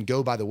condemnation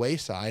go by the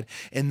wayside.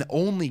 And the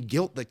only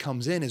guilt that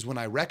comes in is when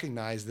I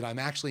recognize that I'm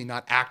actually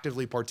not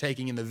actively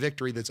partaking in the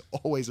victory that's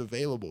always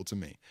available to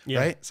me.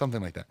 Right?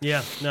 Something like that.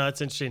 Yeah. No, that's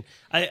interesting.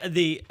 I'm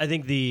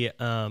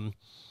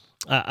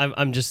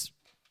just,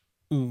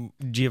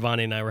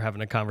 Giovanni and I were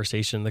having a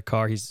conversation in the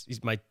car. He's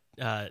my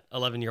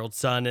 11-year-old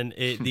son, and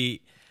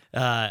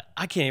I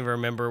can't even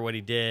remember what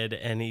he did.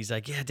 And he's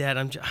like, yeah, Dad,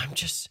 I'm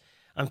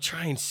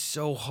trying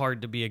so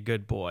hard to be a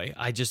good boy.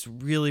 I just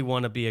really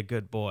want to be a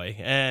good boy.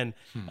 And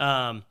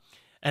I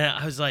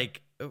was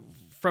like,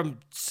 from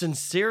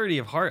sincerity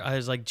of heart, I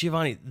was like,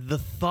 Giovanni, the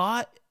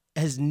thought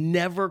has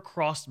never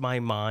crossed my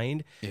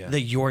mind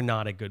that you're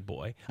not a good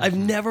boy. I've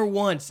never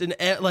once, and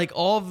like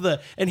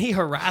and he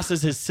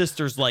harasses his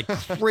sisters like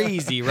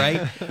crazy,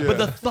 right? But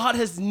the thought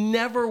has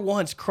never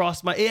once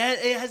crossed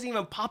it hasn't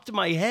even popped in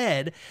my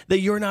head that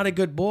you're not a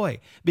good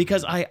boy,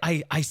 because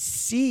I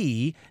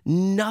see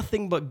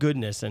nothing but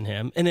goodness in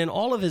him. And in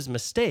all of his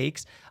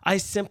mistakes, I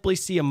simply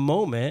see a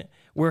moment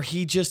where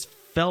he just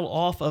fell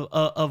off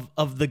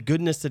of the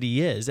goodness that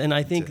he is. And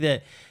I think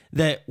that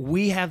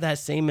we have that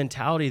same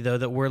mentality, though,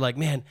 that we're like,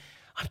 man,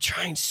 I'm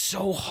trying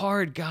so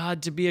hard,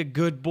 God, to be a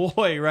good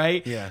boy,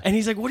 right? Yeah. And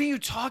he's like, what are you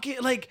talking?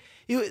 Like,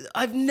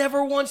 I've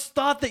never once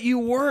thought that you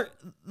weren't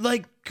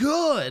like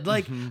good.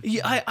 Like,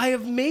 I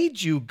have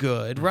made you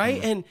good,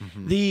 right? And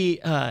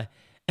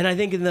and I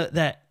think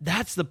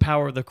that's the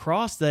power of the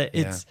cross. That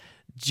it's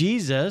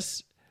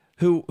Jesus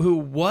who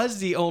was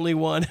the only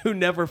one who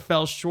never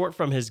fell short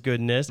from his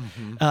goodness.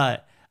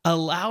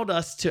 Allowed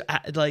us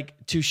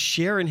to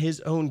share in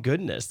his own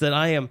goodness, that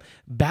I am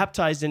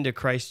baptized into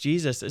Christ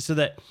Jesus, so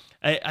that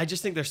I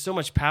just think there's so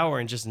much power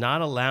in just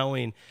not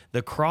allowing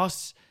the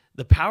cross.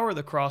 The power of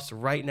the cross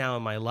right now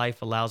in my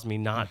life allows me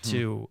not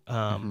to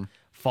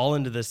fall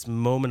into this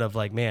moment of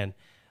like, man,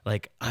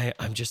 like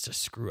I'm just a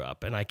screw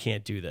up and I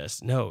can't do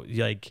this. No,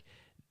 like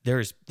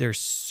there's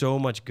so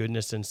much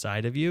goodness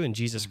inside of you, and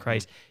Jesus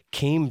Christ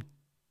came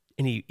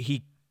and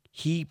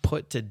he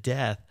put to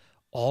death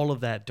all of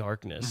that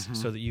darkness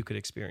so that you could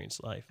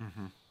experience life.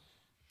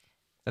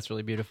 That's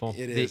really beautiful.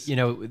 It is.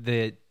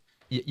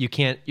 You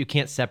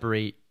can't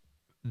separate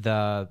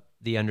the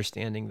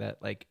understanding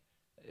that, like,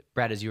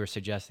 Brad, as you were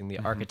suggesting, the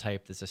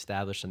archetype that's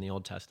established in the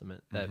Old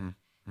Testament, that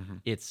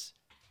it's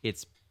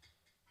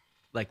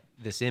like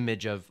this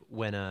image of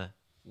when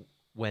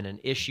an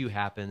issue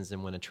happens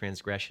and when a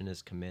transgression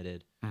is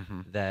committed,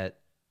 that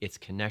it's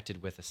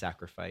connected with a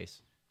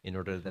sacrifice in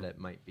order that it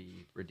might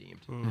be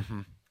redeemed.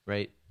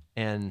 Right.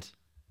 And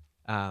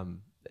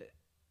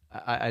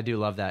I do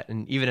love that.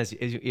 And even as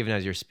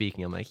you're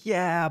speaking, I'm like,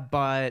 yeah,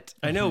 but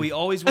I know we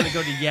always want to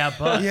go to yeah,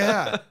 but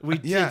Yeah.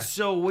 it's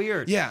so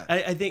weird. Yeah.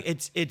 I think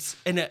it's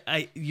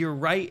you're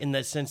right in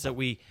the sense that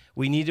we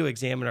need to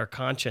examine our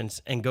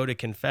conscience and go to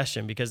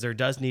confession, because there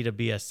does need to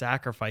be a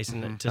sacrifice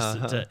in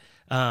it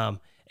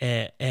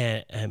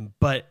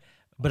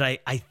but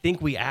I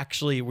think we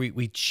actually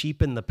we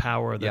cheapen the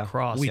power of the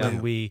cross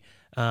when we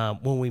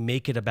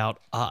make it about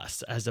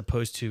us as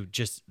opposed to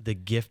just the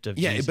gift of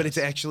Jesus. But it's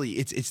actually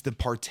it's the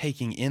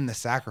partaking in the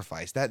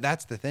sacrifice.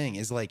 That's the thing,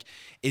 is like,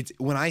 it's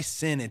when I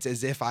sin, it's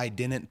as if I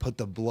didn't put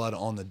the blood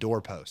on the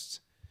doorposts.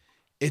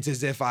 It's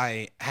as if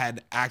I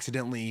had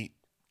accidentally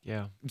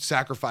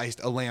sacrificed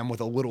a lamb with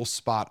a little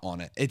spot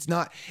on it. It's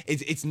not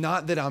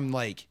that I'm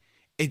like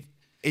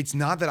it's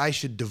not that I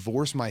should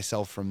divorce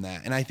myself from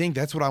that. And I think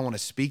that's what I want to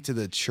speak to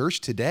the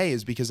church today,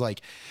 is because, like,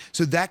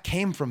 so that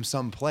came from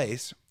some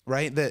place,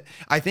 right? That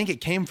I think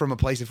it came from a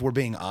place, if we're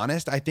being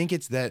honest, I think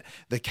it's that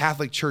the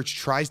Catholic Church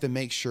tries to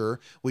make sure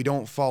we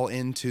don't fall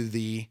into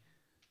the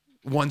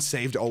once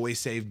saved, always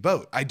saved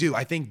boat. I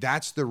think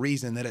that's the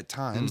reason that at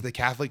times the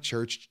Catholic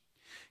Church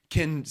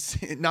can,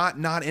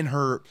 not in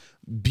her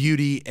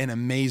beauty and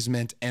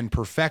amazement and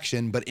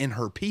perfection, but in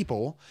her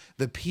people,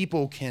 the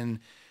people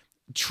can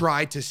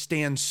try to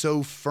stand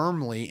so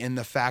firmly in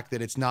the fact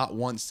that it's not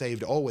once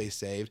saved, always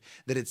saved,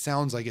 that it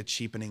sounds like a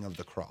cheapening of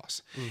the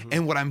cross.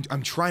 And what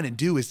I'm trying to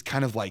do is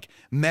kind of like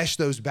mesh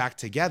those back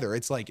together.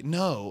 It's like,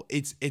 no,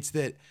 it's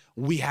that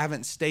we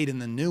haven't stayed in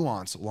the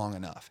nuance long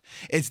enough.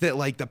 It's that,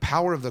 like, the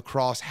power of the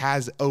cross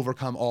has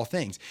overcome all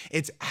things.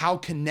 It's how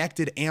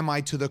connected am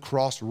I to the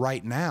cross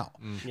right now?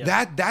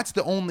 That's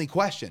the only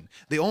question.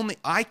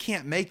 I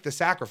can't make the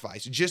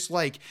sacrifice. Just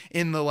like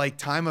in the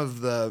time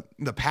of the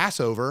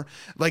Passover,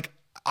 like,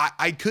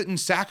 I couldn't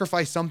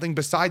sacrifice something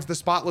besides the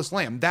spotless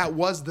lamb. That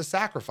was the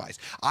sacrifice.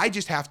 I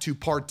just have to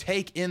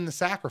partake in the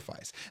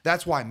sacrifice.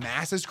 That's why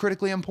Mass is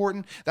critically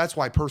important. That's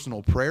why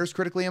personal prayer is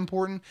critically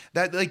important.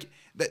 That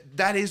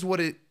is what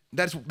it.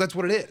 That's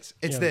what it is.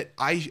 It's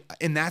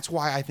and that's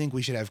why I think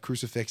we should have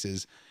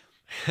crucifixes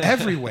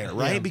everywhere,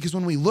 right? Because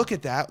when we look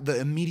at that,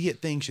 the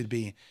immediate thing should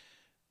be,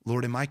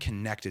 Lord, am I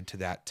connected to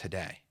that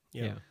today?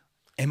 Yeah.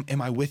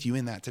 Am I with you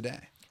in that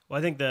today? Well,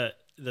 I think the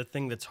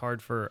thing that's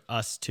hard for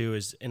us too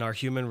is in our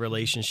human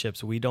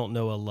relationships, we don't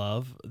know a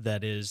love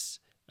that is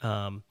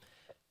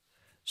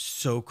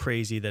so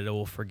crazy that it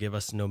will forgive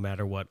us no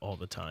matter what all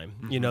the time.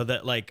 You know,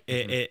 that like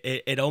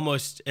it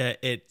almost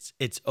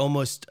it's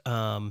almost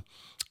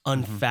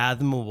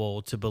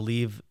unfathomable to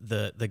believe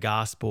the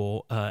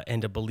gospel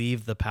and to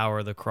believe the power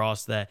of the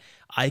cross, that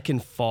I can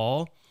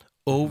fall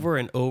over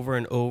and over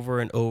and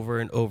over and over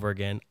and over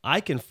again.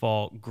 I can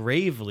fall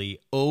gravely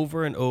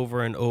over and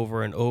over and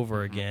over and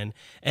over again.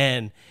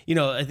 And, you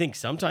know, I think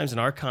sometimes in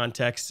our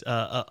context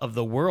of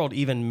the world,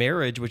 even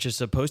marriage, which is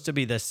supposed to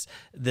be this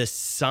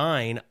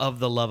sign of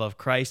the love of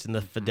Christ and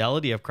the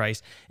fidelity of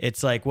Christ,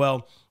 it's like,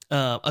 well,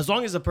 as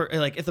long as if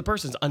the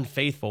person's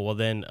unfaithful, well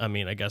then, I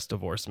mean, I guess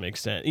divorce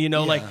makes sense. You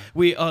know, like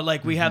we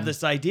have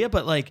this idea,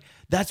 but like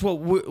that's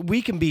what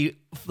we can be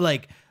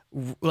like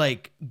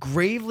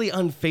gravely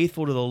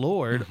unfaithful to the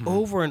Lord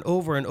over and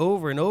over and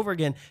over and over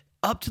again,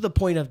 up to the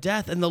point of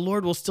death, and the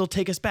Lord will still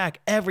take us back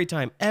every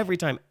time. It's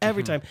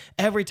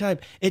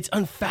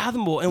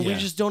unfathomable, and we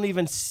just don't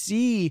even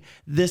see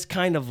this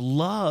kind of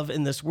love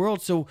in this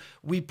world. So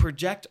we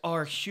project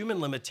our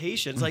human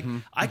limitations. Like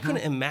I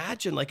couldn't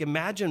imagine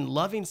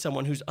loving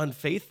someone who's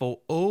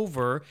unfaithful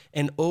over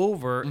and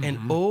over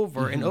and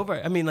over and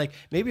over. I mean, like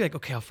maybe like,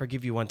 okay, I'll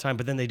forgive you one time,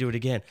 but then they do it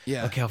again.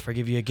 Yeah. Okay, I'll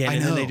forgive you again,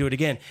 and then they do it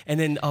again, and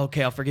then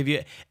okay, I'll forgive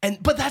you.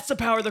 But that's the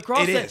power of the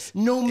cross. It is.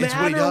 No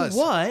matter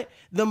what,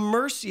 the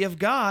mercy of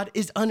God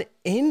is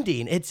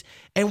unending.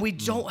 And we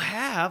don't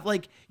have,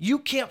 like, you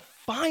can't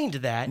find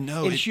that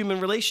in human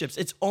relationships.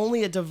 It's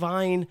only a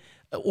divine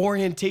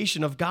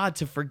orientation of God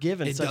to forgive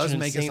in such an insane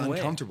way. It does make us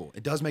uncomfortable.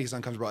 It does make us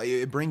uncomfortable.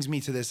 It brings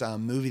me to this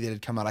movie that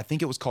had come out. I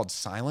think it was called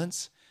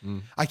Silence.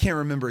 I can't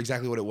remember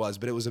exactly what it was,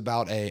 but it was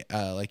about I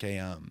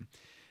can't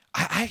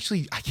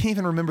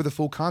even remember the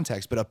full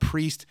context, but a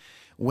priest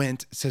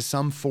went to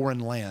some foreign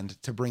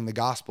land to bring the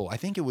gospel. I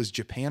think it was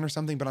Japan or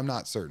something, but I'm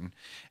not certain.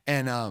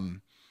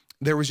 And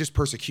there was just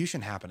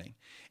persecution happening.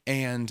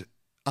 And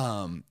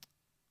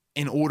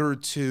in order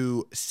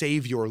to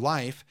save your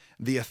life,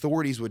 the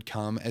authorities would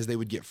come as they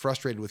would get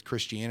frustrated with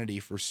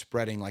Christianity for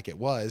spreading like it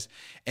was,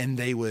 and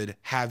they would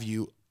have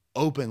you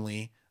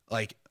openly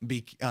like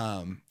be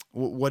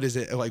what is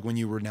it like when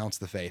you renounce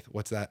the faith?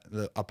 What's that?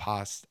 The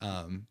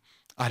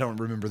I don't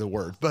remember the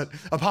word, but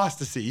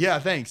apostasy. Yeah,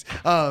 thanks.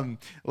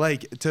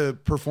 Like to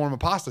perform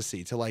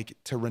apostasy,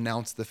 to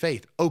renounce the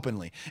faith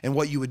openly. And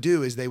what you would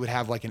do is they would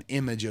have like an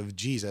image of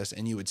Jesus,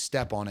 and you would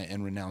step on it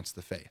and renounce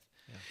the faith.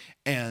 Yeah.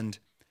 And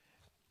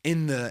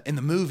in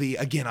the movie,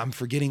 again, I'm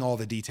forgetting all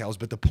the details,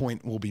 but the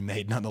point will be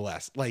made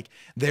nonetheless. Like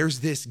there's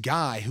this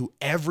guy who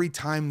every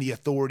time the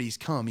authorities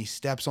come, he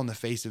steps on the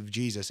face of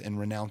Jesus and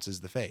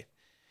renounces the faith.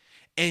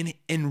 And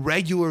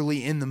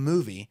regularly in the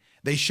movie,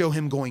 they show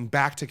him going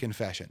back to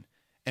confession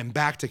and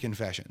back to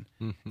confession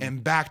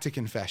and back to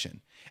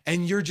confession.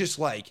 And you're just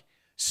like,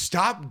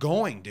 stop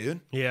going, dude.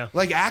 Yeah.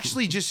 Like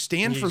actually just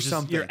stand for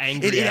something. You're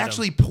angry It at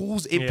actually him.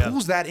 pulls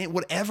that in,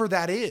 whatever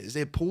that is.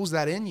 It pulls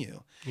that in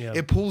you. Yeah.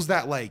 It pulls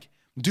that like,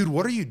 dude,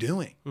 what are you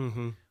doing?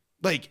 Mm-hmm.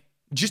 Like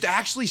just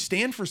actually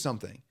stand for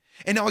something.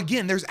 And now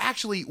again, there's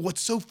actually,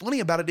 what's so funny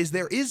about it is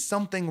there is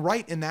something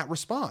right in that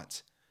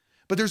response,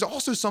 but there's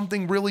also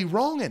something really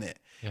wrong in it.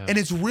 Yeah. And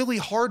it's really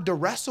hard to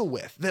wrestle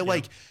with that.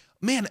 Like,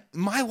 man,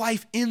 my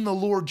life in the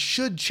Lord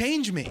should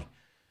change me.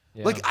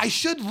 Yeah. Like I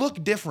should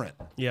look different.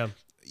 Yeah.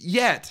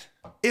 Yet,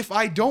 if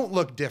I don't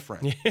look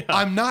different,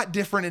 I'm not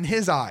different in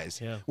his eyes,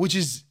 which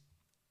is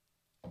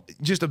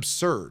just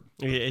absurd.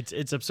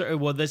 It's absurd.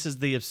 Well, this is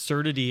the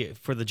absurdity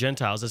for the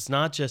Gentiles. It's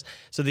not just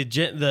so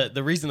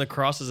the reason the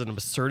cross is an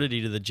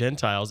absurdity to the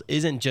Gentiles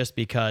isn't just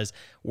because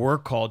we're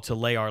called to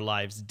lay our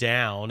lives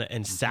down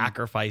and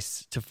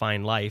sacrifice to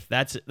find life.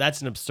 That's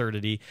an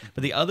absurdity.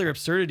 But the other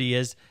absurdity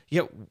is,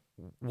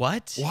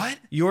 what?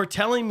 You're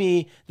telling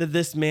me that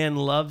this man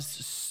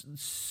loves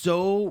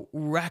so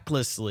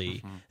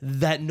recklessly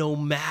that no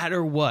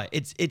matter what,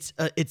 it's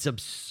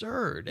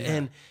absurd.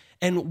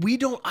 And we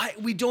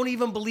don't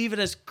even believe it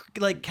as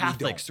like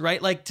Catholics,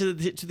 right? Like to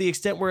the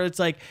extent where it's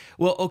like,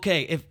 well,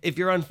 okay, if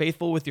you're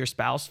unfaithful with your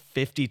spouse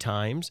 50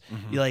 times,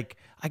 you're like,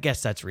 I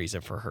guess that's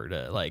reason for her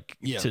to like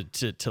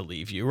to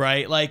leave you,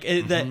 right? Like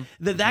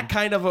that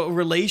kind of a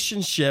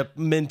relationship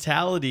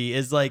mentality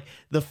is like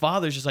the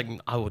Father's just like,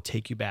 I will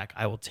take you back,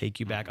 I will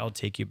take you back, I'll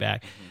take you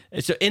back.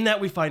 And so in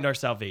that we find our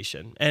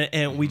salvation,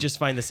 and we just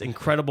find this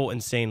incredible,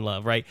 insane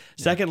love, right?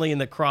 Secondly, in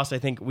the cross, I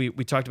think we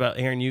talked about,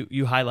 Aaron,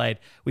 you highlight,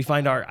 we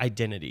find our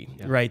identity,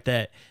 right?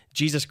 That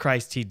Jesus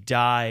Christ, he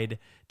died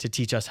to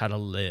teach us how to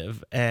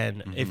live,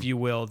 and if you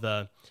will,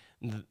 the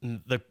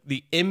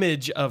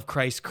image of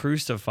Christ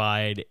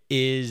crucified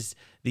is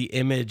the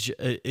image.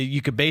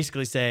 You could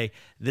basically say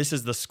this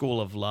is the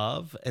school of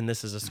love, and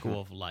this is a school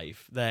of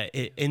life. That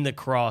in the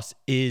cross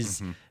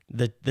is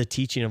the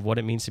teaching of what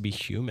it means to be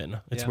human.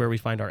 It's where we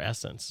find our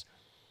essence.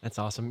 That's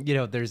awesome. You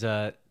know, there's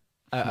I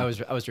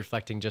was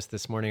reflecting just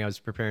this morning. I was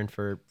preparing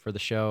for the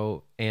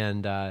show,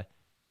 and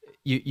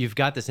you've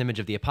got this image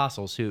of the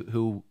apostles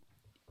who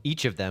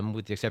each of them,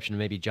 with the exception of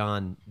maybe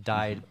John,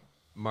 died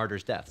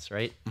martyrs' deaths,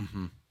 right?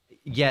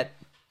 Yet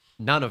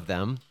none of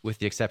them, with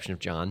the exception of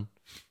John,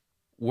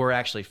 were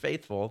actually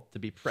faithful to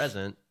be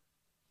present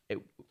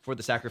for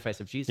the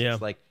sacrifice of Jesus. Yeah.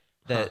 Like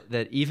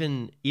that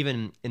even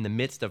in the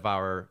midst of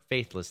our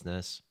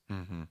faithlessness,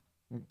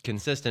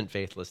 consistent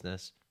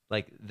faithlessness,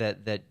 like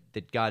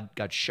that God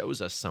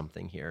shows us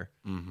something here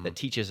that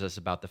teaches us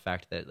about the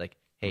fact that, like,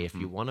 hey, if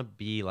you want to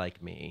be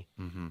like me,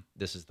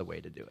 this is the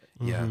way to do it.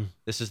 Yeah.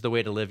 This is the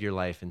way to live your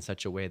life in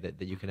such a way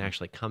that you can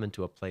actually come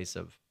into a place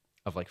of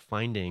like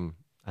finding,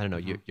 I don't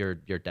know,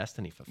 your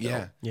destiny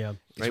fulfilled. Yeah.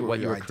 Right, what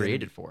you were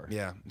created for.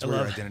 Yeah, it's where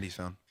your identity's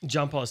found.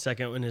 John Paul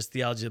II, in his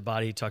Theology of the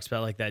Body, he talks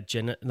about like that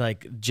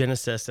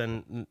Genesis,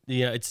 and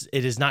it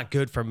is not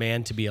good for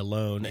man to be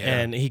alone,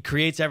 and he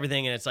creates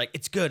everything, and it's like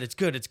it's good, it's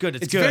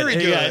very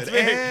good.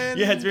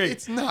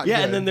 It's not good.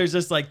 And then there's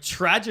this like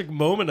tragic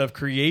moment of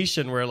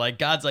creation where like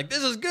God's like,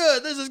 this is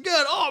good,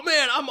 oh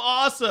man, I'm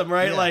awesome,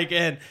 right? Like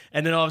and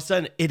then all of a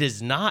sudden it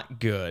is not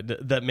good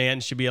that man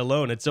should be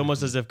alone. It's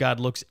almost as if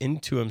God looks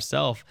into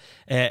himself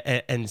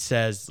and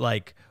says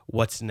like,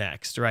 what's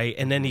next, right?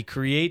 And then he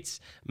creates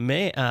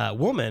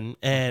woman,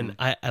 and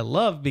I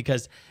love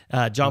because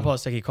John Paul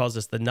II, he calls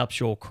this the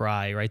nuptial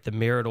cry, right? The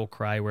marital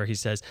cry, where he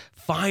says,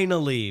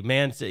 finally,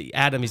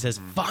 Adam, he says,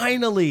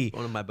 finally,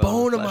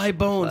 bone of my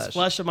bones,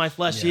 flesh of my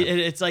flesh.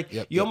 It's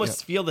like you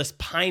almost feel this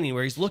pining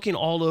where he's looking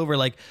all over,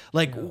 like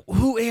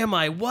who am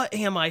I? What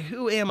am I?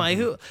 Who am I?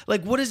 Who?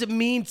 Like, what does it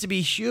mean to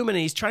be human?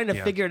 And he's trying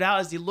to figure it out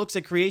as he looks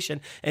at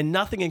creation, and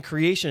nothing in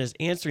creation is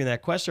answering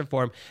that question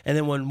for him. And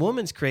then when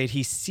woman's created,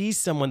 he sees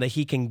someone that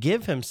he can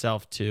give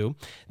himself to,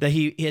 that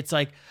it's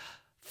like,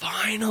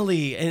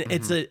 finally, and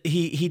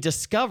he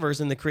discovers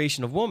in the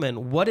creation of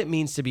woman what it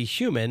means to be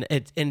human,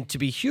 and to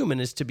be human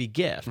is to be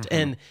gift,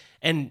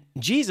 and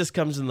Jesus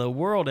comes in the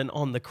world, and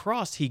on the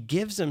cross he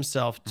gives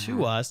himself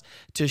to us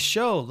to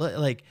show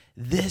like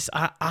this,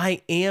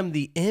 I am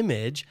the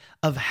image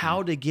of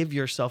how to give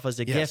yourself as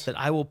a gift, that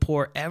I will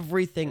pour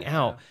everything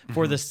out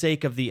for the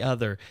sake of the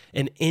other,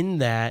 and in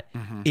that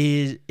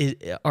is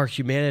our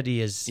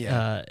humanity is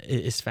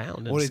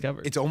found and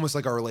discovered. It's almost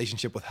like our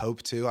relationship with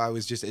hope too. I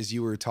was just, as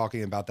you were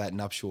talking about that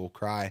nuptial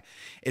cry,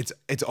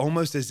 it's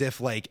almost as if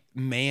like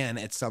man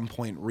at some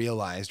point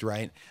realized,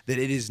 right, that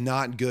it is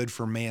not good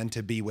for man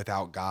to be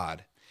without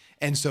God.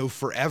 And so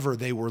forever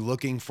they were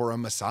looking for a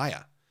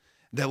Messiah.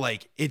 That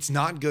like, it's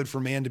not good for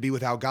man to be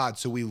without God.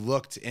 So we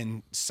looked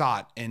and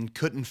sought and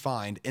couldn't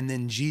find. And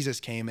then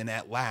Jesus came, and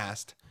at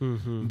last,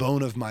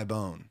 bone of my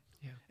bone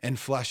and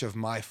flesh of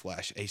my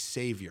flesh, a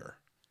savior,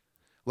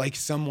 like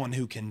someone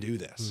who can do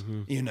this,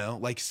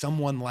 like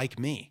someone like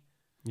me.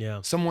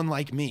 Yeah. Someone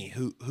like me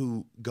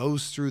who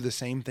goes through the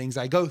same things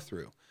I go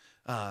through,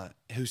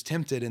 who's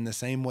tempted in the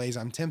same ways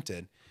I'm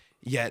tempted,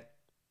 yet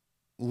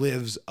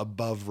lives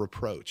above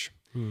reproach.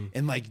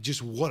 And like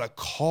just what a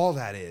call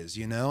that is,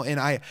 you know? And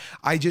I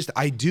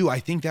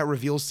think that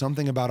reveals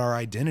something about our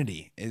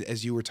identity,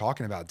 as you were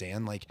talking about,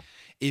 Dan. Like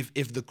if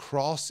the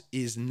cross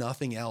is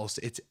nothing else,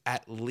 it's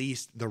at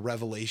least the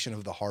revelation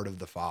of the heart of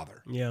the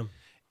Father. Yeah.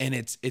 And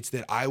it's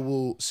that I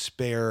will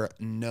spare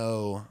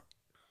no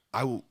thing.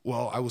 I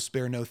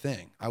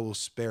will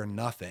spare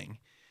nothing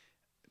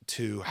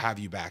to have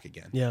you back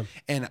again. Yeah.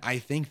 And I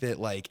think that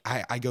like,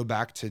 I go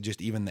back to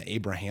just even the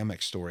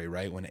Abrahamic story,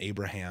 right? When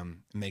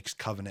Abraham makes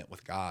covenant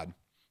with God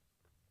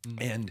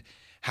and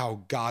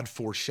how God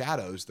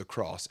foreshadows the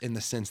cross in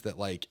the sense that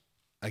like,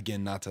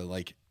 again, not to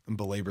like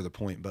belabor the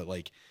point, but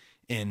like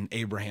in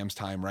Abraham's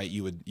time, right?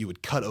 You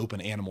would cut open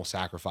animal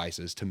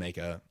sacrifices to make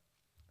a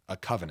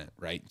covenant,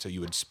 right? So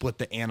you would split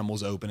the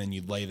animals open and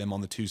you'd lay them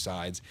on the two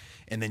sides,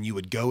 and then you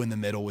would go in the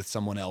middle with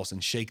someone else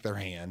and shake their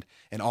hand.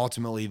 And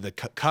ultimately the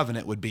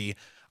covenant would be,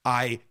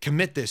 I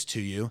commit this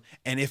to you,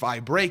 and if I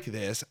break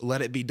this,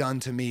 let it be done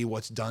to me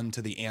what's done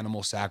to the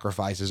animal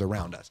sacrifices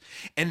around us.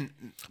 And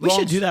We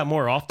should do that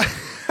more often.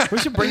 We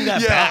should bring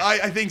that back.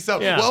 I think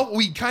so. Yeah. Well,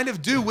 we kind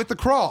of do with the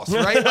cross,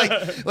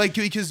 right? like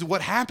because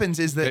what happens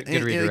is that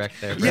Good redirect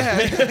there. Yeah,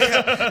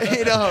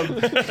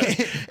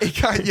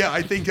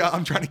 I think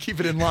I'm trying to keep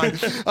it in line.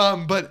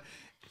 But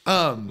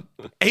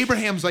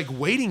Abraham's like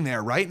waiting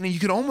there, right? And you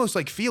can almost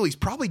like feel he's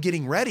probably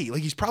getting ready.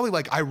 Like he's probably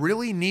like, I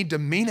really need to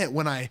mean it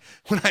when I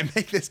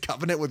make this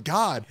covenant with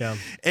God. Yeah.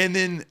 And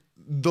then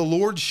the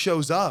Lord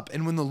shows up,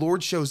 and when the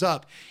Lord shows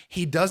up,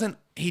 he doesn't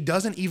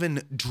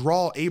even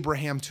draw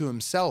Abraham to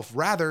himself.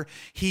 Rather,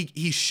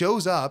 he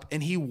shows up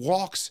and he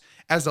walks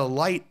as a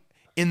light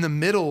in the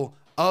middle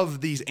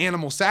of these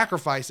animal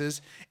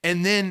sacrifices,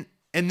 and then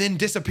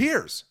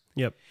disappears.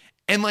 Yep.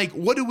 And like,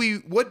 what do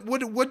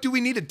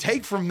we need to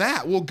take from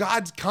that? Well,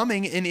 God's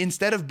coming, and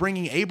instead of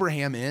bringing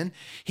Abraham in,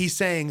 he's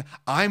saying,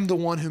 I'm the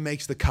one who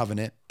makes the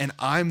covenant, and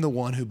I'm the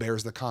one who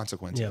bears the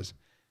consequences.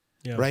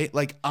 Yeah. Right?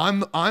 Like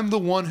I'm the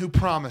one who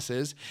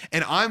promises,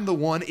 and I'm the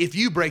one, if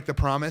you break the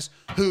promise,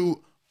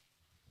 who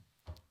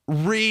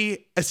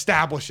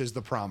reestablishes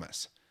the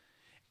promise.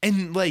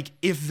 And like,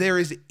 if there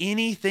is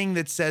anything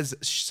that says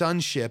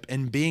sonship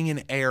and being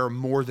an heir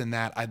more than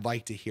that, I'd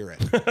like to hear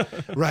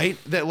it. Right?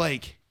 That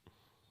like,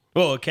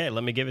 Well, okay,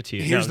 let me give it to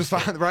you. here's the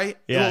father, right?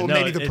 Yeah, Well, no,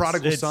 maybe the it's-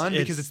 prodigal it's- son,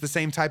 because it's- it's the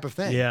same type of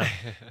thing. Yeah.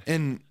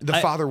 And the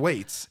father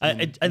waits. I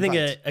and think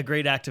invites. a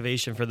great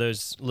activation for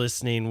those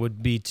listening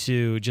would be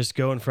to just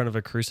go in front of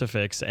a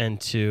crucifix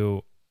and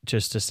to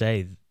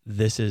say,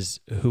 this is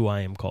who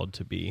I am called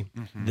to be.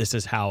 Mm-hmm. This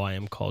is how I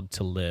am called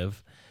to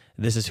live.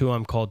 This is who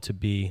I'm called to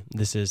be.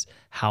 This is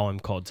how I'm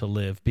called to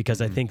live.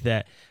 Because I think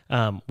that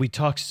we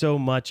talk so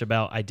much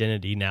about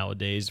identity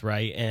nowadays,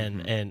 right?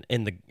 And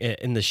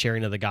in the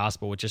sharing of the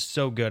gospel, which is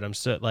so good. I'm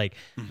so like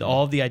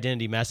all of the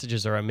identity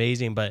messages are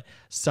amazing, but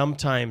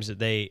sometimes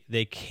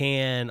they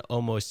can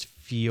almost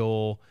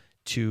feel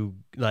to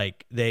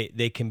like they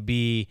can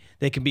become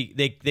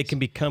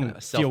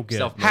feel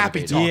good.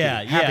 Happy talking.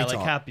 Yeah, Happy like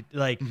talk. happy,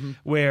 like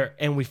where,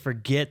 and we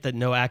forget that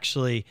no,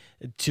 actually,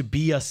 to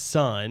be a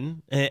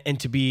son and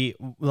to be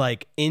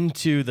like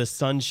into the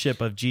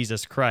sonship of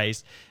Jesus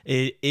Christ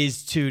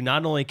is to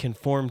not only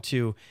conform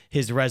to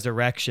his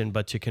resurrection,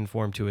 but to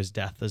conform to his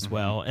death as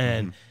well,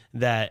 and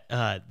that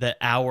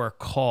our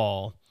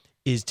call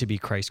is to be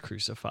Christ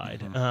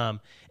crucified, and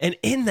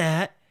in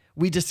that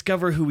we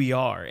discover who we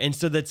are. And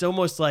so that's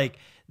almost like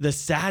the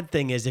sad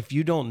thing is if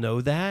you don't know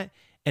that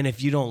and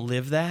if you don't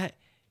live that,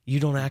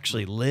 you don't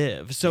actually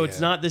live. So it's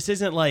not, this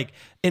isn't like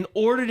in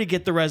order to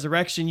get the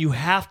resurrection, you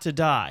have to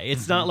die.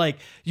 It's not like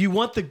you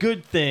want the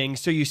good thing,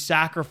 so you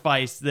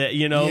sacrifice that,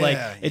 like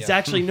it's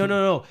actually,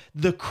 no.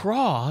 The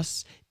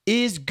cross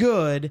is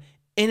good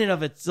in and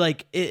of it's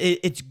like,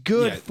 it's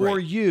good for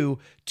you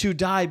to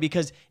die,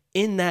 because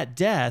in that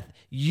death,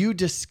 you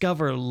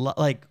discover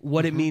like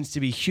what it means to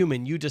be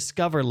human. You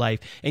discover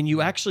life, and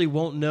you actually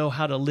won't know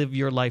how to live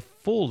your life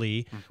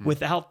fully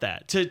without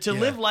that. To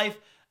live life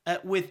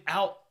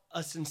without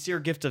a sincere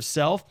gift of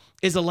self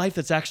is a life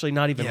that's actually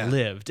not even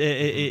lived.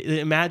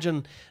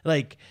 Imagine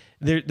like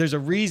there's a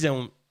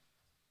reason.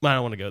 I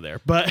don't want to go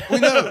there, but No,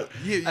 I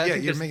think you're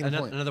there's making a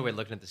point. another way of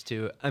looking at this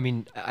too. I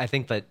mean, I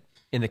think that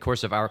in the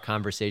course of our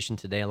conversation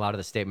today, a lot of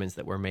the statements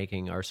that we're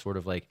making are sort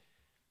of like,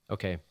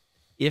 okay,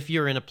 if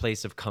you're in a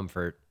place of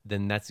comfort,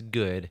 then that's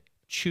good.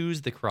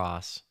 Choose the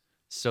cross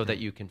so that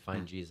you can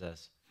find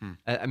Jesus.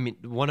 I mean,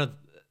 one of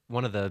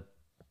the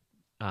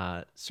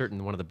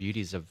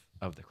beauties of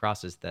the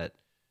cross is that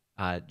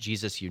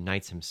Jesus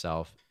unites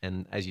himself,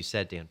 and as you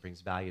said, Dan, brings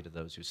value to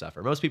those who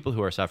suffer. Most people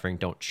who are suffering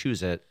don't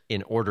choose it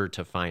in order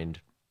to find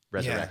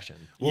resurrection.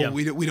 Well,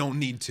 we don't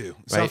need to.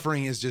 Right?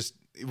 Suffering is just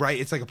right.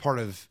 It's like a part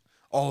of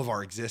all of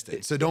our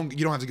existence. So you don't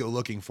have to go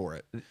looking for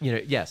it.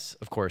 Yes,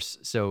 of course.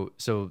 So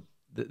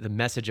the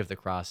message of the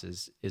cross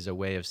is a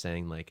way of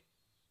saying like,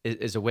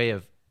 is a way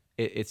of,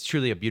 it's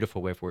truly a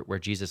beautiful way where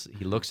Jesus,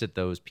 he looks at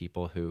those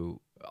people who,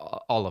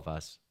 all of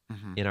us,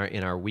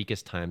 in our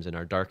weakest times, in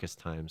our darkest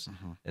times,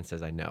 and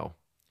says, I know,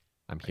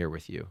 I'm here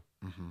with you.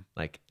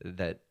 Like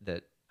that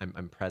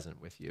I'm present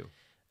with you.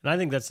 And I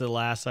think that's the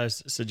last. I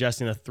was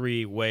suggesting the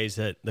 3 ways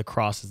that the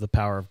cross is the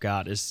power of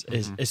God. Is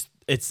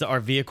it's our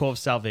vehicle of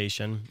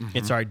salvation,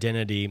 it's our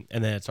identity,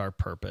 and then it's our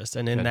purpose.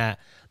 And in that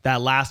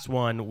last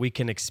one, we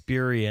can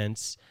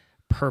experience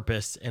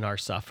purpose in our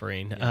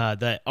suffering.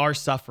 That our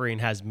suffering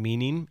has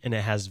meaning and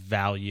it has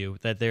value.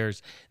 That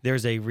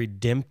there's a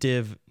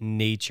redemptive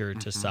nature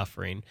to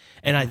suffering.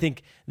 And I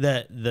think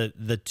that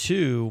the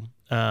two,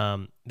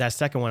 that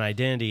second one,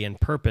 identity and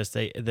purpose,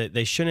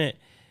 they shouldn't.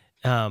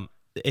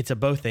 It's a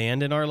both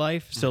and in our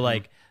life. So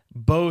like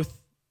both,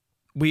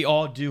 we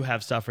all do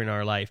have suffering in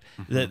our life.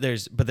 But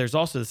there's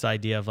also this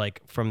idea of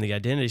like, from the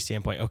identity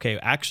standpoint, okay,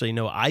 actually,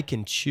 no, I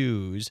can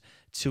choose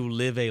to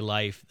live a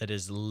life that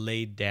is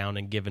laid down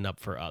and given up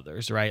for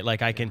others, right?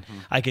 Like I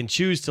can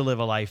choose to live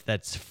a life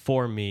that's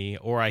for me,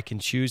 or I can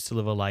choose to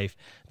live a life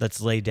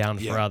that's laid down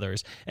for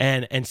others.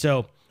 And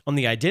so on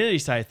the identity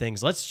side of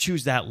things, let's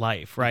choose that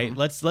life, right?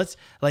 Let's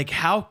like,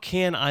 how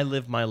can I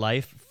live my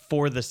life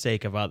for the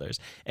sake of others?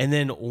 And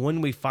then when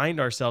we find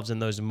ourselves in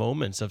those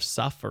moments of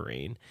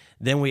suffering,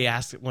 then we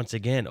ask once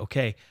again,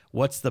 okay,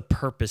 what's the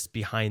purpose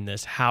behind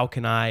this? How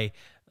can I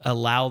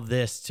allow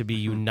this to be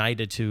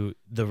united to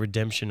the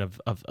redemption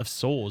of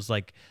souls,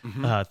 like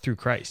through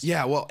Christ?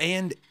 Yeah, well,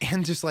 and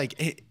just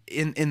like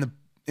in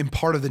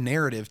part of the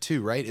narrative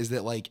too, right? Is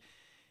that like,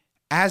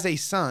 as a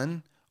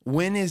son,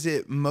 when is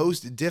it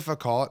most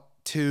difficult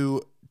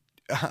to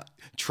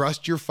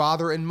trust your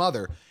father and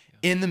mother?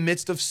 In the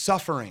midst of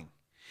suffering.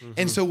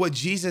 And so what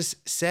Jesus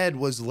said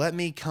was, let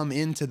me come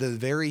into the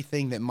very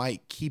thing that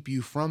might keep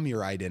you from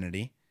your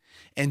identity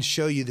and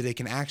show you that it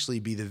can actually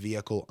be the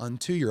vehicle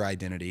unto your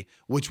identity,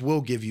 which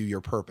will give you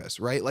your purpose,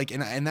 right? Like,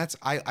 and that's,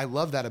 I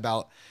love that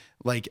about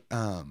like,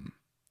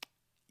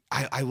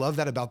 I love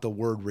that about the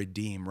word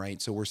redeem,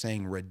 right? So we're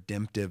saying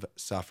redemptive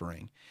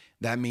suffering.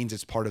 That means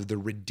it's part of the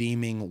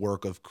redeeming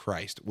work of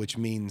Christ, which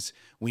means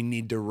we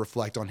need to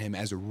reflect on him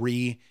as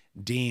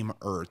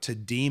redeemer. To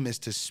deem is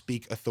to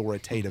speak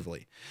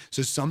authoritatively.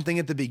 So something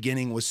at the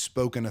beginning was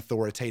spoken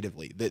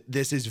authoritatively, that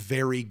this is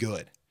very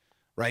good,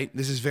 right?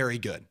 This is very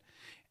good.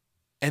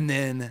 And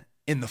then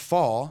in the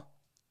fall,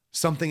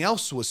 something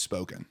else was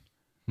spoken,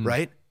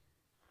 right?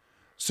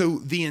 So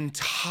the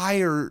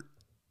entire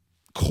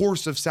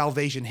course of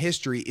salvation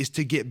history is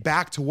to get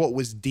back to what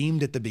was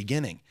deemed at the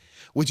beginning,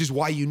 which is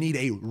why you need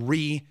a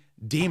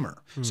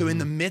redeemer. So in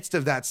the midst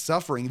of that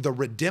suffering, the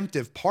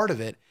redemptive part of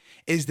it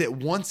is that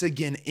once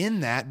again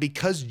in that,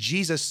 because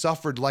Jesus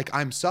suffered like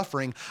I'm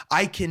suffering,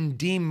 I can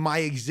deem my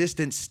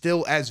existence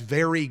still as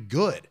very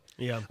good.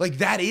 Yeah. Like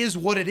that is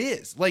what it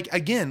is. Like,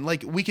 again,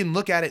 like we can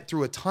look at it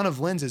through a ton of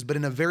lenses, but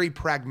in a very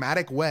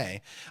pragmatic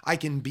way, I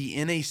can be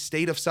in a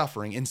state of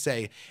suffering and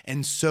say,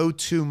 and so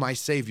too my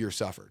Savior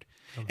suffered.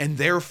 And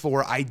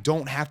therefore, I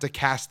don't have to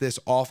cast this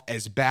off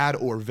as bad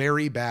or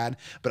very bad,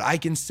 but I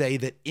can say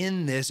that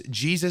in this,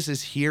 Jesus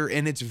is here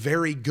and it's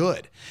very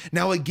good.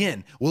 Now,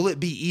 again, will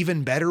it be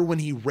even better when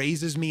he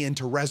raises me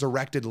into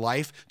resurrected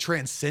life,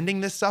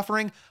 transcending this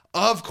suffering?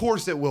 Of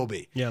course it will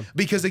be. Yeah.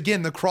 Because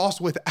again, the cross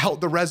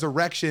without the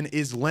resurrection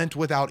is Lent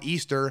without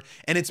Easter,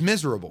 and it's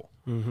miserable.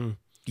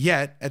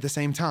 Yet, at the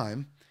same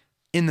time,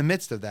 in the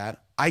midst of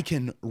that, I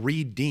can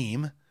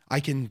redeem, I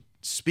can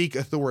speak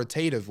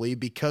authoritatively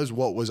because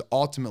what was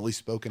ultimately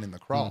spoken in the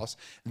cross,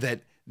 that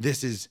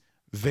this is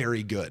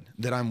very good,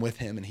 that I'm with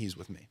him and he's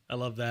with me. I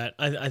love that.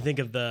 I think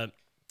of the,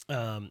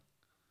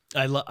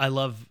 I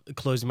love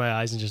closing my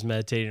eyes and just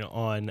meditating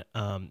on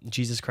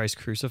Jesus Christ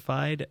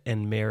crucified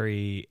and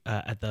Mary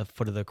at the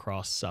foot of the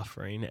cross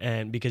suffering.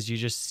 And because you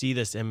just see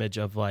this image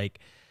of like,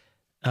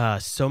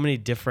 so many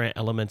different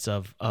elements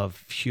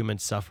of human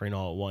suffering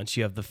all at once.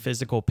 You have the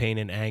physical pain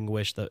and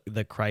anguish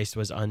that Christ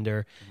was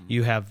under.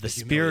 You have the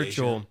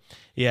spiritual,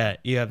 you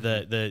have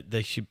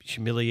the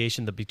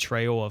humiliation, the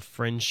betrayal of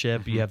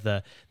friendship. You have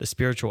the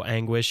spiritual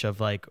anguish of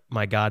like,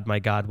 my God,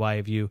 why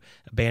have you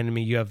abandoned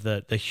me? You have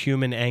the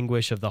human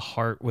anguish of the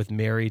heart with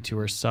Mary to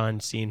her son,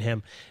 seeing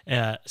him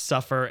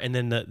suffer, and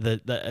then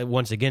the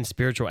once again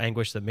spiritual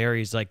anguish that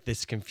Mary's like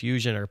this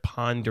confusion or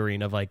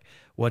pondering of like,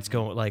 what's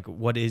going, like,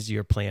 what is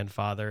your plan,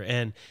 Father?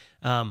 And,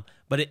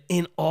 but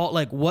in all,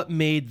 like what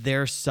made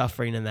their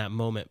suffering in that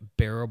moment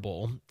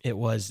bearable, it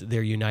was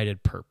their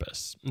united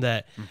purpose.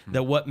 That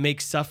what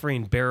makes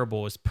suffering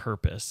bearable is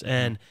purpose.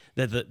 And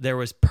that there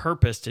was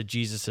purpose to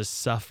Jesus's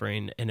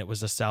suffering, and it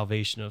was the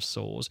salvation of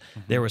souls.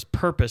 There was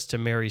purpose to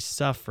Mary's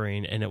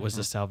suffering, and it was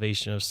the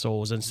salvation of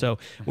souls. And so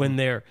when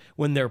their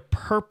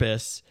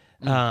purpose,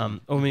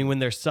 when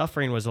their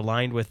suffering was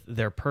aligned with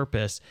their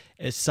purpose,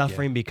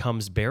 suffering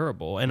becomes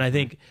bearable. And I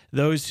think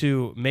those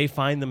who may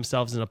find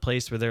themselves in a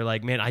place where they're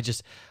like, man, I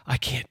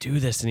can't do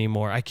this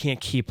anymore. I can't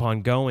keep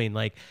on going.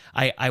 Like,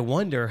 I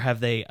wonder,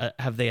 have they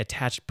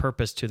attached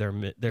purpose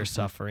to their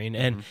suffering?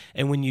 And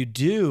when you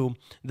do,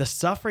 the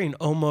suffering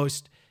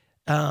almost,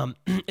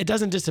 it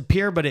doesn't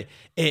disappear, but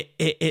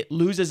it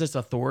loses its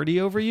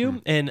authority over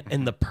you, and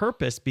the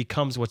purpose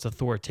becomes what's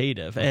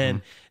authoritative.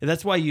 And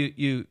that's why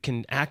you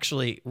can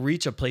actually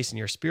reach a place in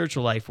your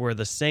spiritual life where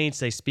the saints,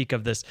 they speak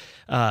of this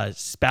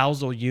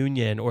spousal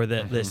union, or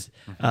this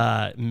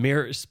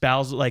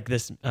spousal, like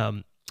this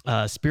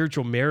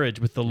spiritual marriage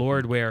with the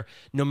Lord, where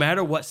no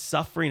matter what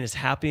suffering is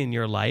happening in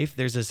your life,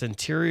 there's this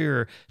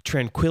interior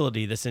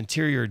tranquility, this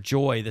interior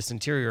joy, this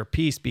interior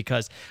peace,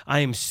 because I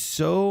am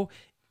so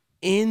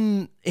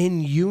in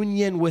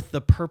union with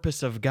the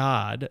purpose of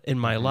God in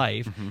my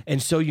life,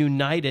 and so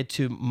united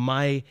to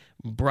my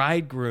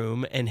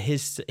bridegroom and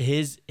his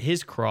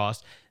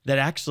cross, that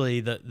actually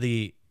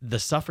the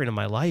suffering of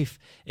my life,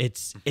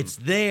 it's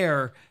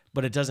there,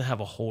 but it doesn't have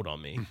a hold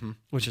on me,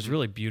 which is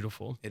really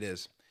beautiful. It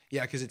is.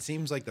 Yeah, because it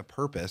seems like the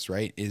purpose,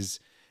 right, is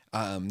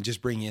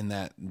just bringing in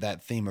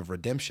that theme of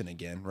redemption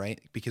again,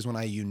 right? Because when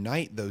I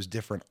unite those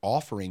different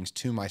offerings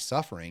to my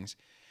sufferings,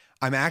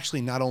 I'm actually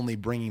not only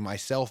bringing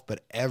myself,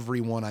 but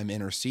everyone I'm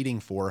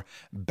interceding for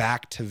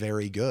back to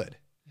very good.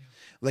 Yeah.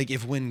 Like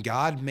if when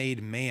God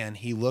made man,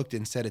 he looked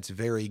and said it's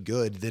very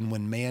good, then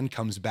when man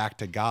comes back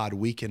to God,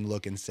 we can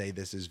look and say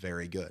this is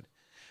very good.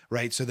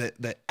 Right. So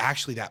that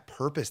actually that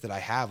purpose that I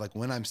have, like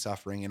when I'm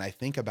suffering and I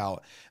think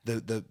about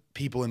the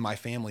people in my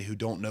family who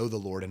don't know the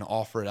Lord and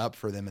offer it up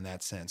for them in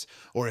that sense,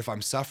 or if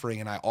I'm suffering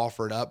and I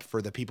offer it up for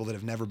the people that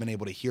have never been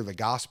able to hear the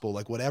gospel,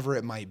 like whatever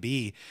it might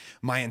be,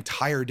 my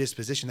entire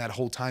disposition that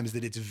whole time is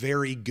that it's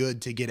very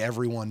good to get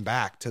everyone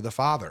back to the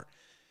Father.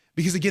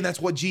 Because again, that's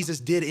what Jesus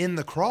did in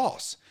the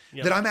cross.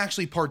 Yep. That I'm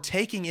actually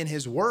partaking in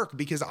his work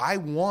because I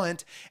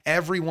want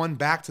everyone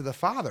back to the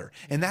Father.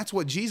 And that's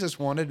what Jesus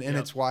wanted, and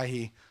it's why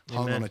he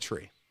hung on a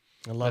tree.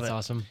 I love it. That's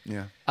awesome.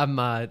 Yeah. In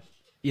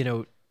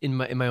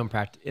my own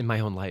practice, in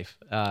my own life,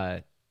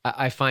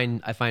 I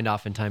find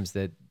oftentimes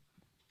that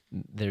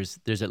there's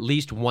at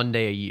least one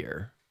day a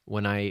year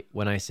when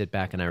I sit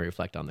back and I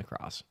reflect on the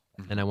cross.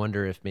 And I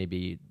wonder if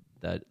maybe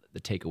the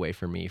takeaway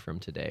for me from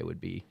today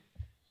would be,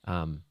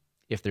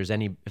 if there's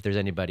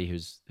anybody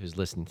who's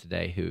listening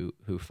today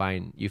who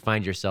find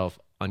yourself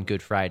on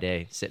Good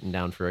Friday sitting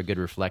down for a good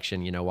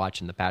reflection,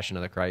 watching the Passion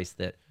of the Christ,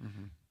 that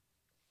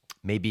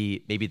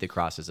maybe the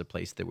cross is a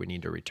place that we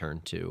need to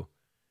return to,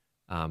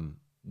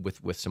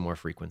 with some more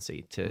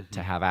frequency,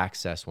 to have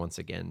access once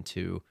again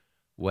to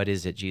what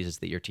is it, Jesus,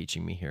 that you're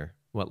teaching me here?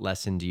 What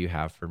lesson do you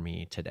have for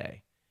me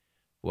today?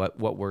 What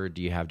word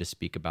do you have to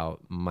speak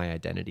about my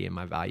identity and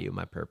my value,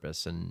 my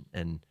purpose,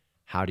 and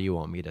how do you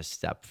want me to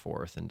step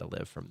forth and to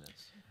live from this?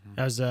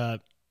 I was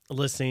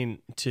listening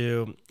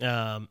to,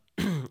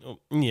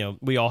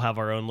 we all have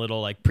our own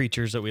little like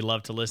preachers that we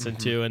love to listen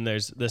to, and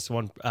there's this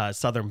one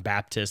Southern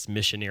Baptist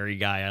missionary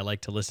guy I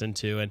like to listen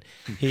to, and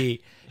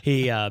he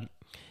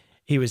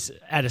was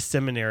at a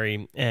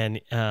seminary,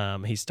 and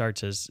he starts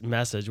his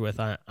message with,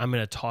 "I'm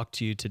going to talk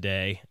to you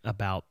today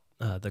about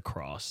the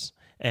cross,"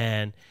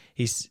 and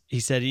he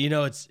said,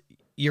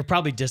 you're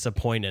probably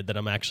disappointed that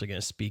I'm actually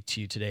going to speak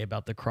to you today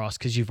about the cross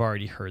because you've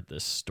already heard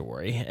this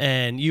story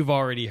and you've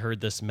already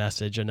heard this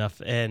message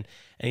enough. And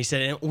he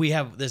said, and we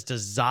have this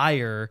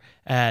desire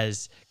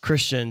as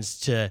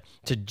Christians to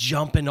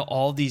jump into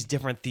all these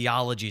different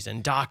theologies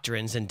and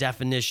doctrines and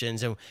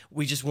definitions, and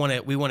we just want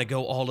to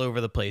go all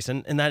over the place,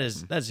 and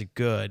that's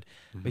good.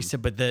 But he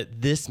said, but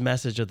this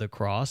message of the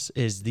cross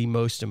is the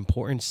most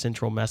important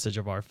central message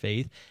of our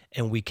faith,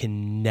 and we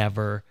can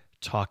never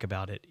talk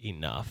about it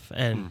enough,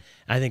 and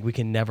I think we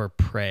can never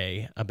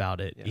pray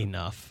about it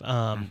enough,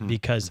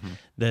 because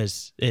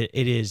there's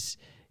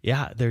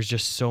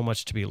just so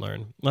much to be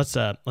learned. Let's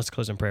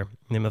close in prayer. In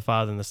the name of the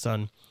Father and the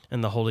Son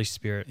and the Holy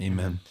Spirit.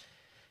 Amen.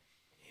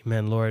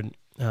 Amen. Lord,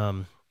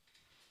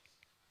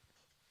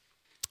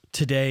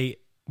 today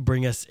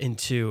bring us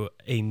into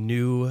a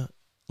new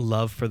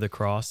love for the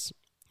cross.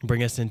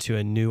 Bring us into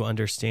a new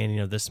understanding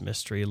of this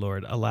mystery,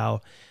 Lord. Allow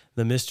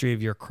the mystery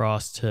of your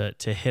cross to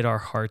hit our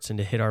hearts and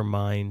to hit our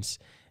minds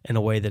in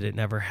a way that it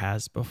never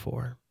has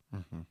before.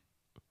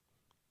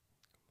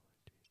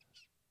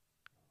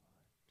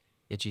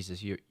 Yeah,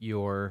 Jesus,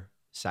 your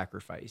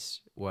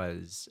sacrifice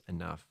was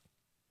enough.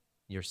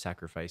 Your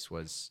sacrifice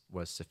was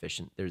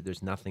sufficient.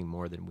 There's nothing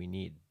more than we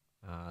need,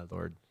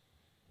 Lord.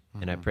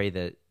 And I pray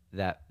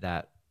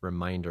that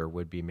reminder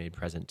would be made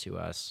present to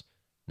us,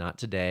 not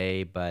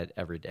today, but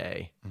every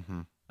day.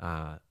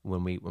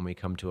 When we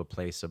come to a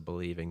place of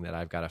believing that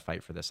I've got to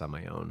fight for this on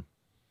my own,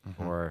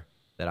 or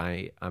that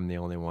I'm the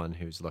only one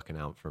who's looking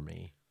out for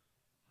me,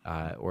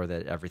 or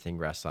that everything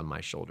rests on my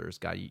shoulders.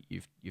 God,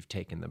 you've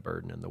taken the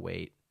burden and the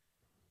weight.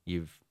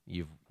 You've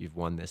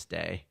won this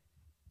day.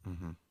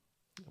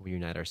 We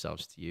unite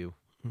ourselves to you.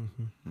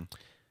 Thank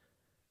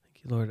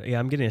you, Lord. Yeah,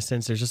 I'm getting a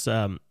sense there's just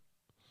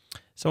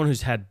someone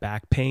who's had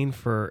back pain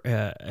for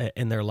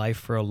in their life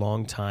for a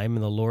long time,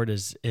 and the Lord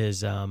is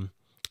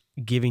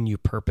giving you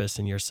purpose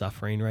in your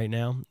suffering right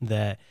now,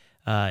 that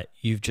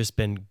you've just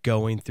been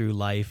going through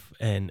life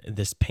and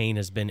this pain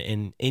has been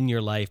in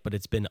your life, but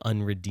it's been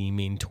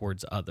unredeeming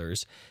towards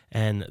others.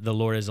 And the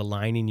Lord is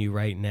aligning you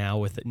right now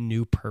with a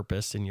new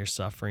purpose in your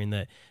suffering,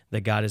 that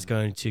God is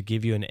going to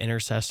give you an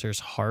intercessor's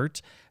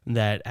heart,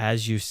 that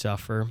as you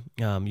suffer,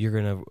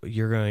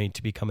 you're going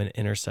to become an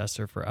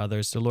intercessor for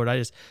others. So Lord, I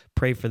just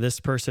pray for this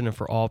person and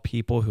for all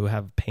people who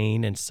have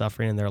pain and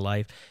suffering in their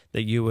life,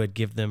 that you would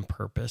give them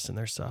purpose in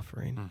their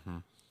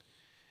suffering.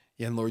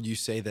 Yeah, and Lord, you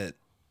say that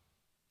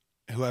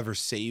whoever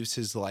saves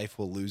his life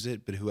will lose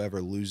it, but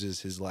whoever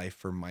loses his life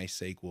for my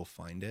sake will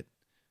find it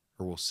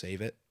or will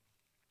save it.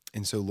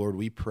 And so, Lord,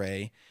 we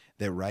pray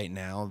that right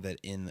now, that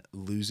in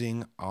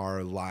losing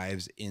our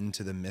lives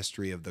into the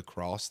mystery of the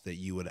cross, that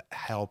you would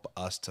help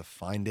us to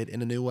find it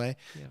in a new way,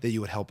 that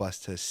you would help us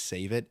to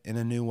save it in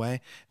a new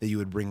way, that you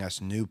would bring us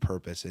new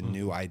purpose and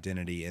new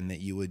identity, and that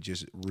you would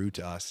just root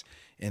us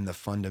in the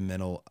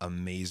fundamental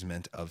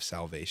amazement of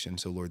salvation.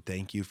 So, Lord,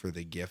 thank you for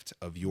the gift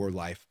of your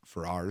life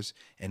for ours,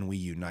 and we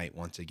unite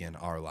once again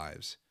our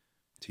lives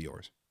to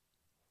yours.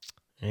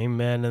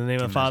 Amen. In the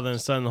name of the Father, and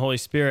the Son, and the Holy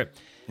Spirit.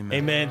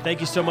 Amen. Thank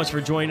you so much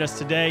for joining us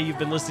today. You've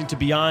been listening to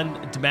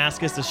Beyond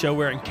Damascus, the show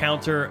where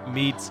encounter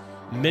meets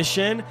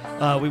mission.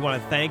 We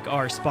want to thank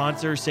our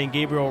sponsor, St.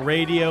 Gabriel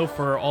Radio,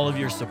 for all of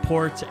your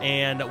support.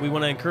 And we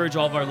want to encourage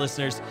all of our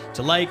listeners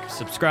to like,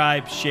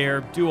 subscribe,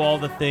 share, do all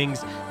the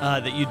things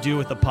that you do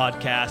with the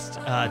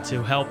podcast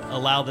to help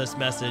allow this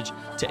message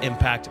to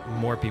impact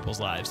more people's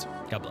lives.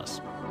 God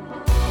bless.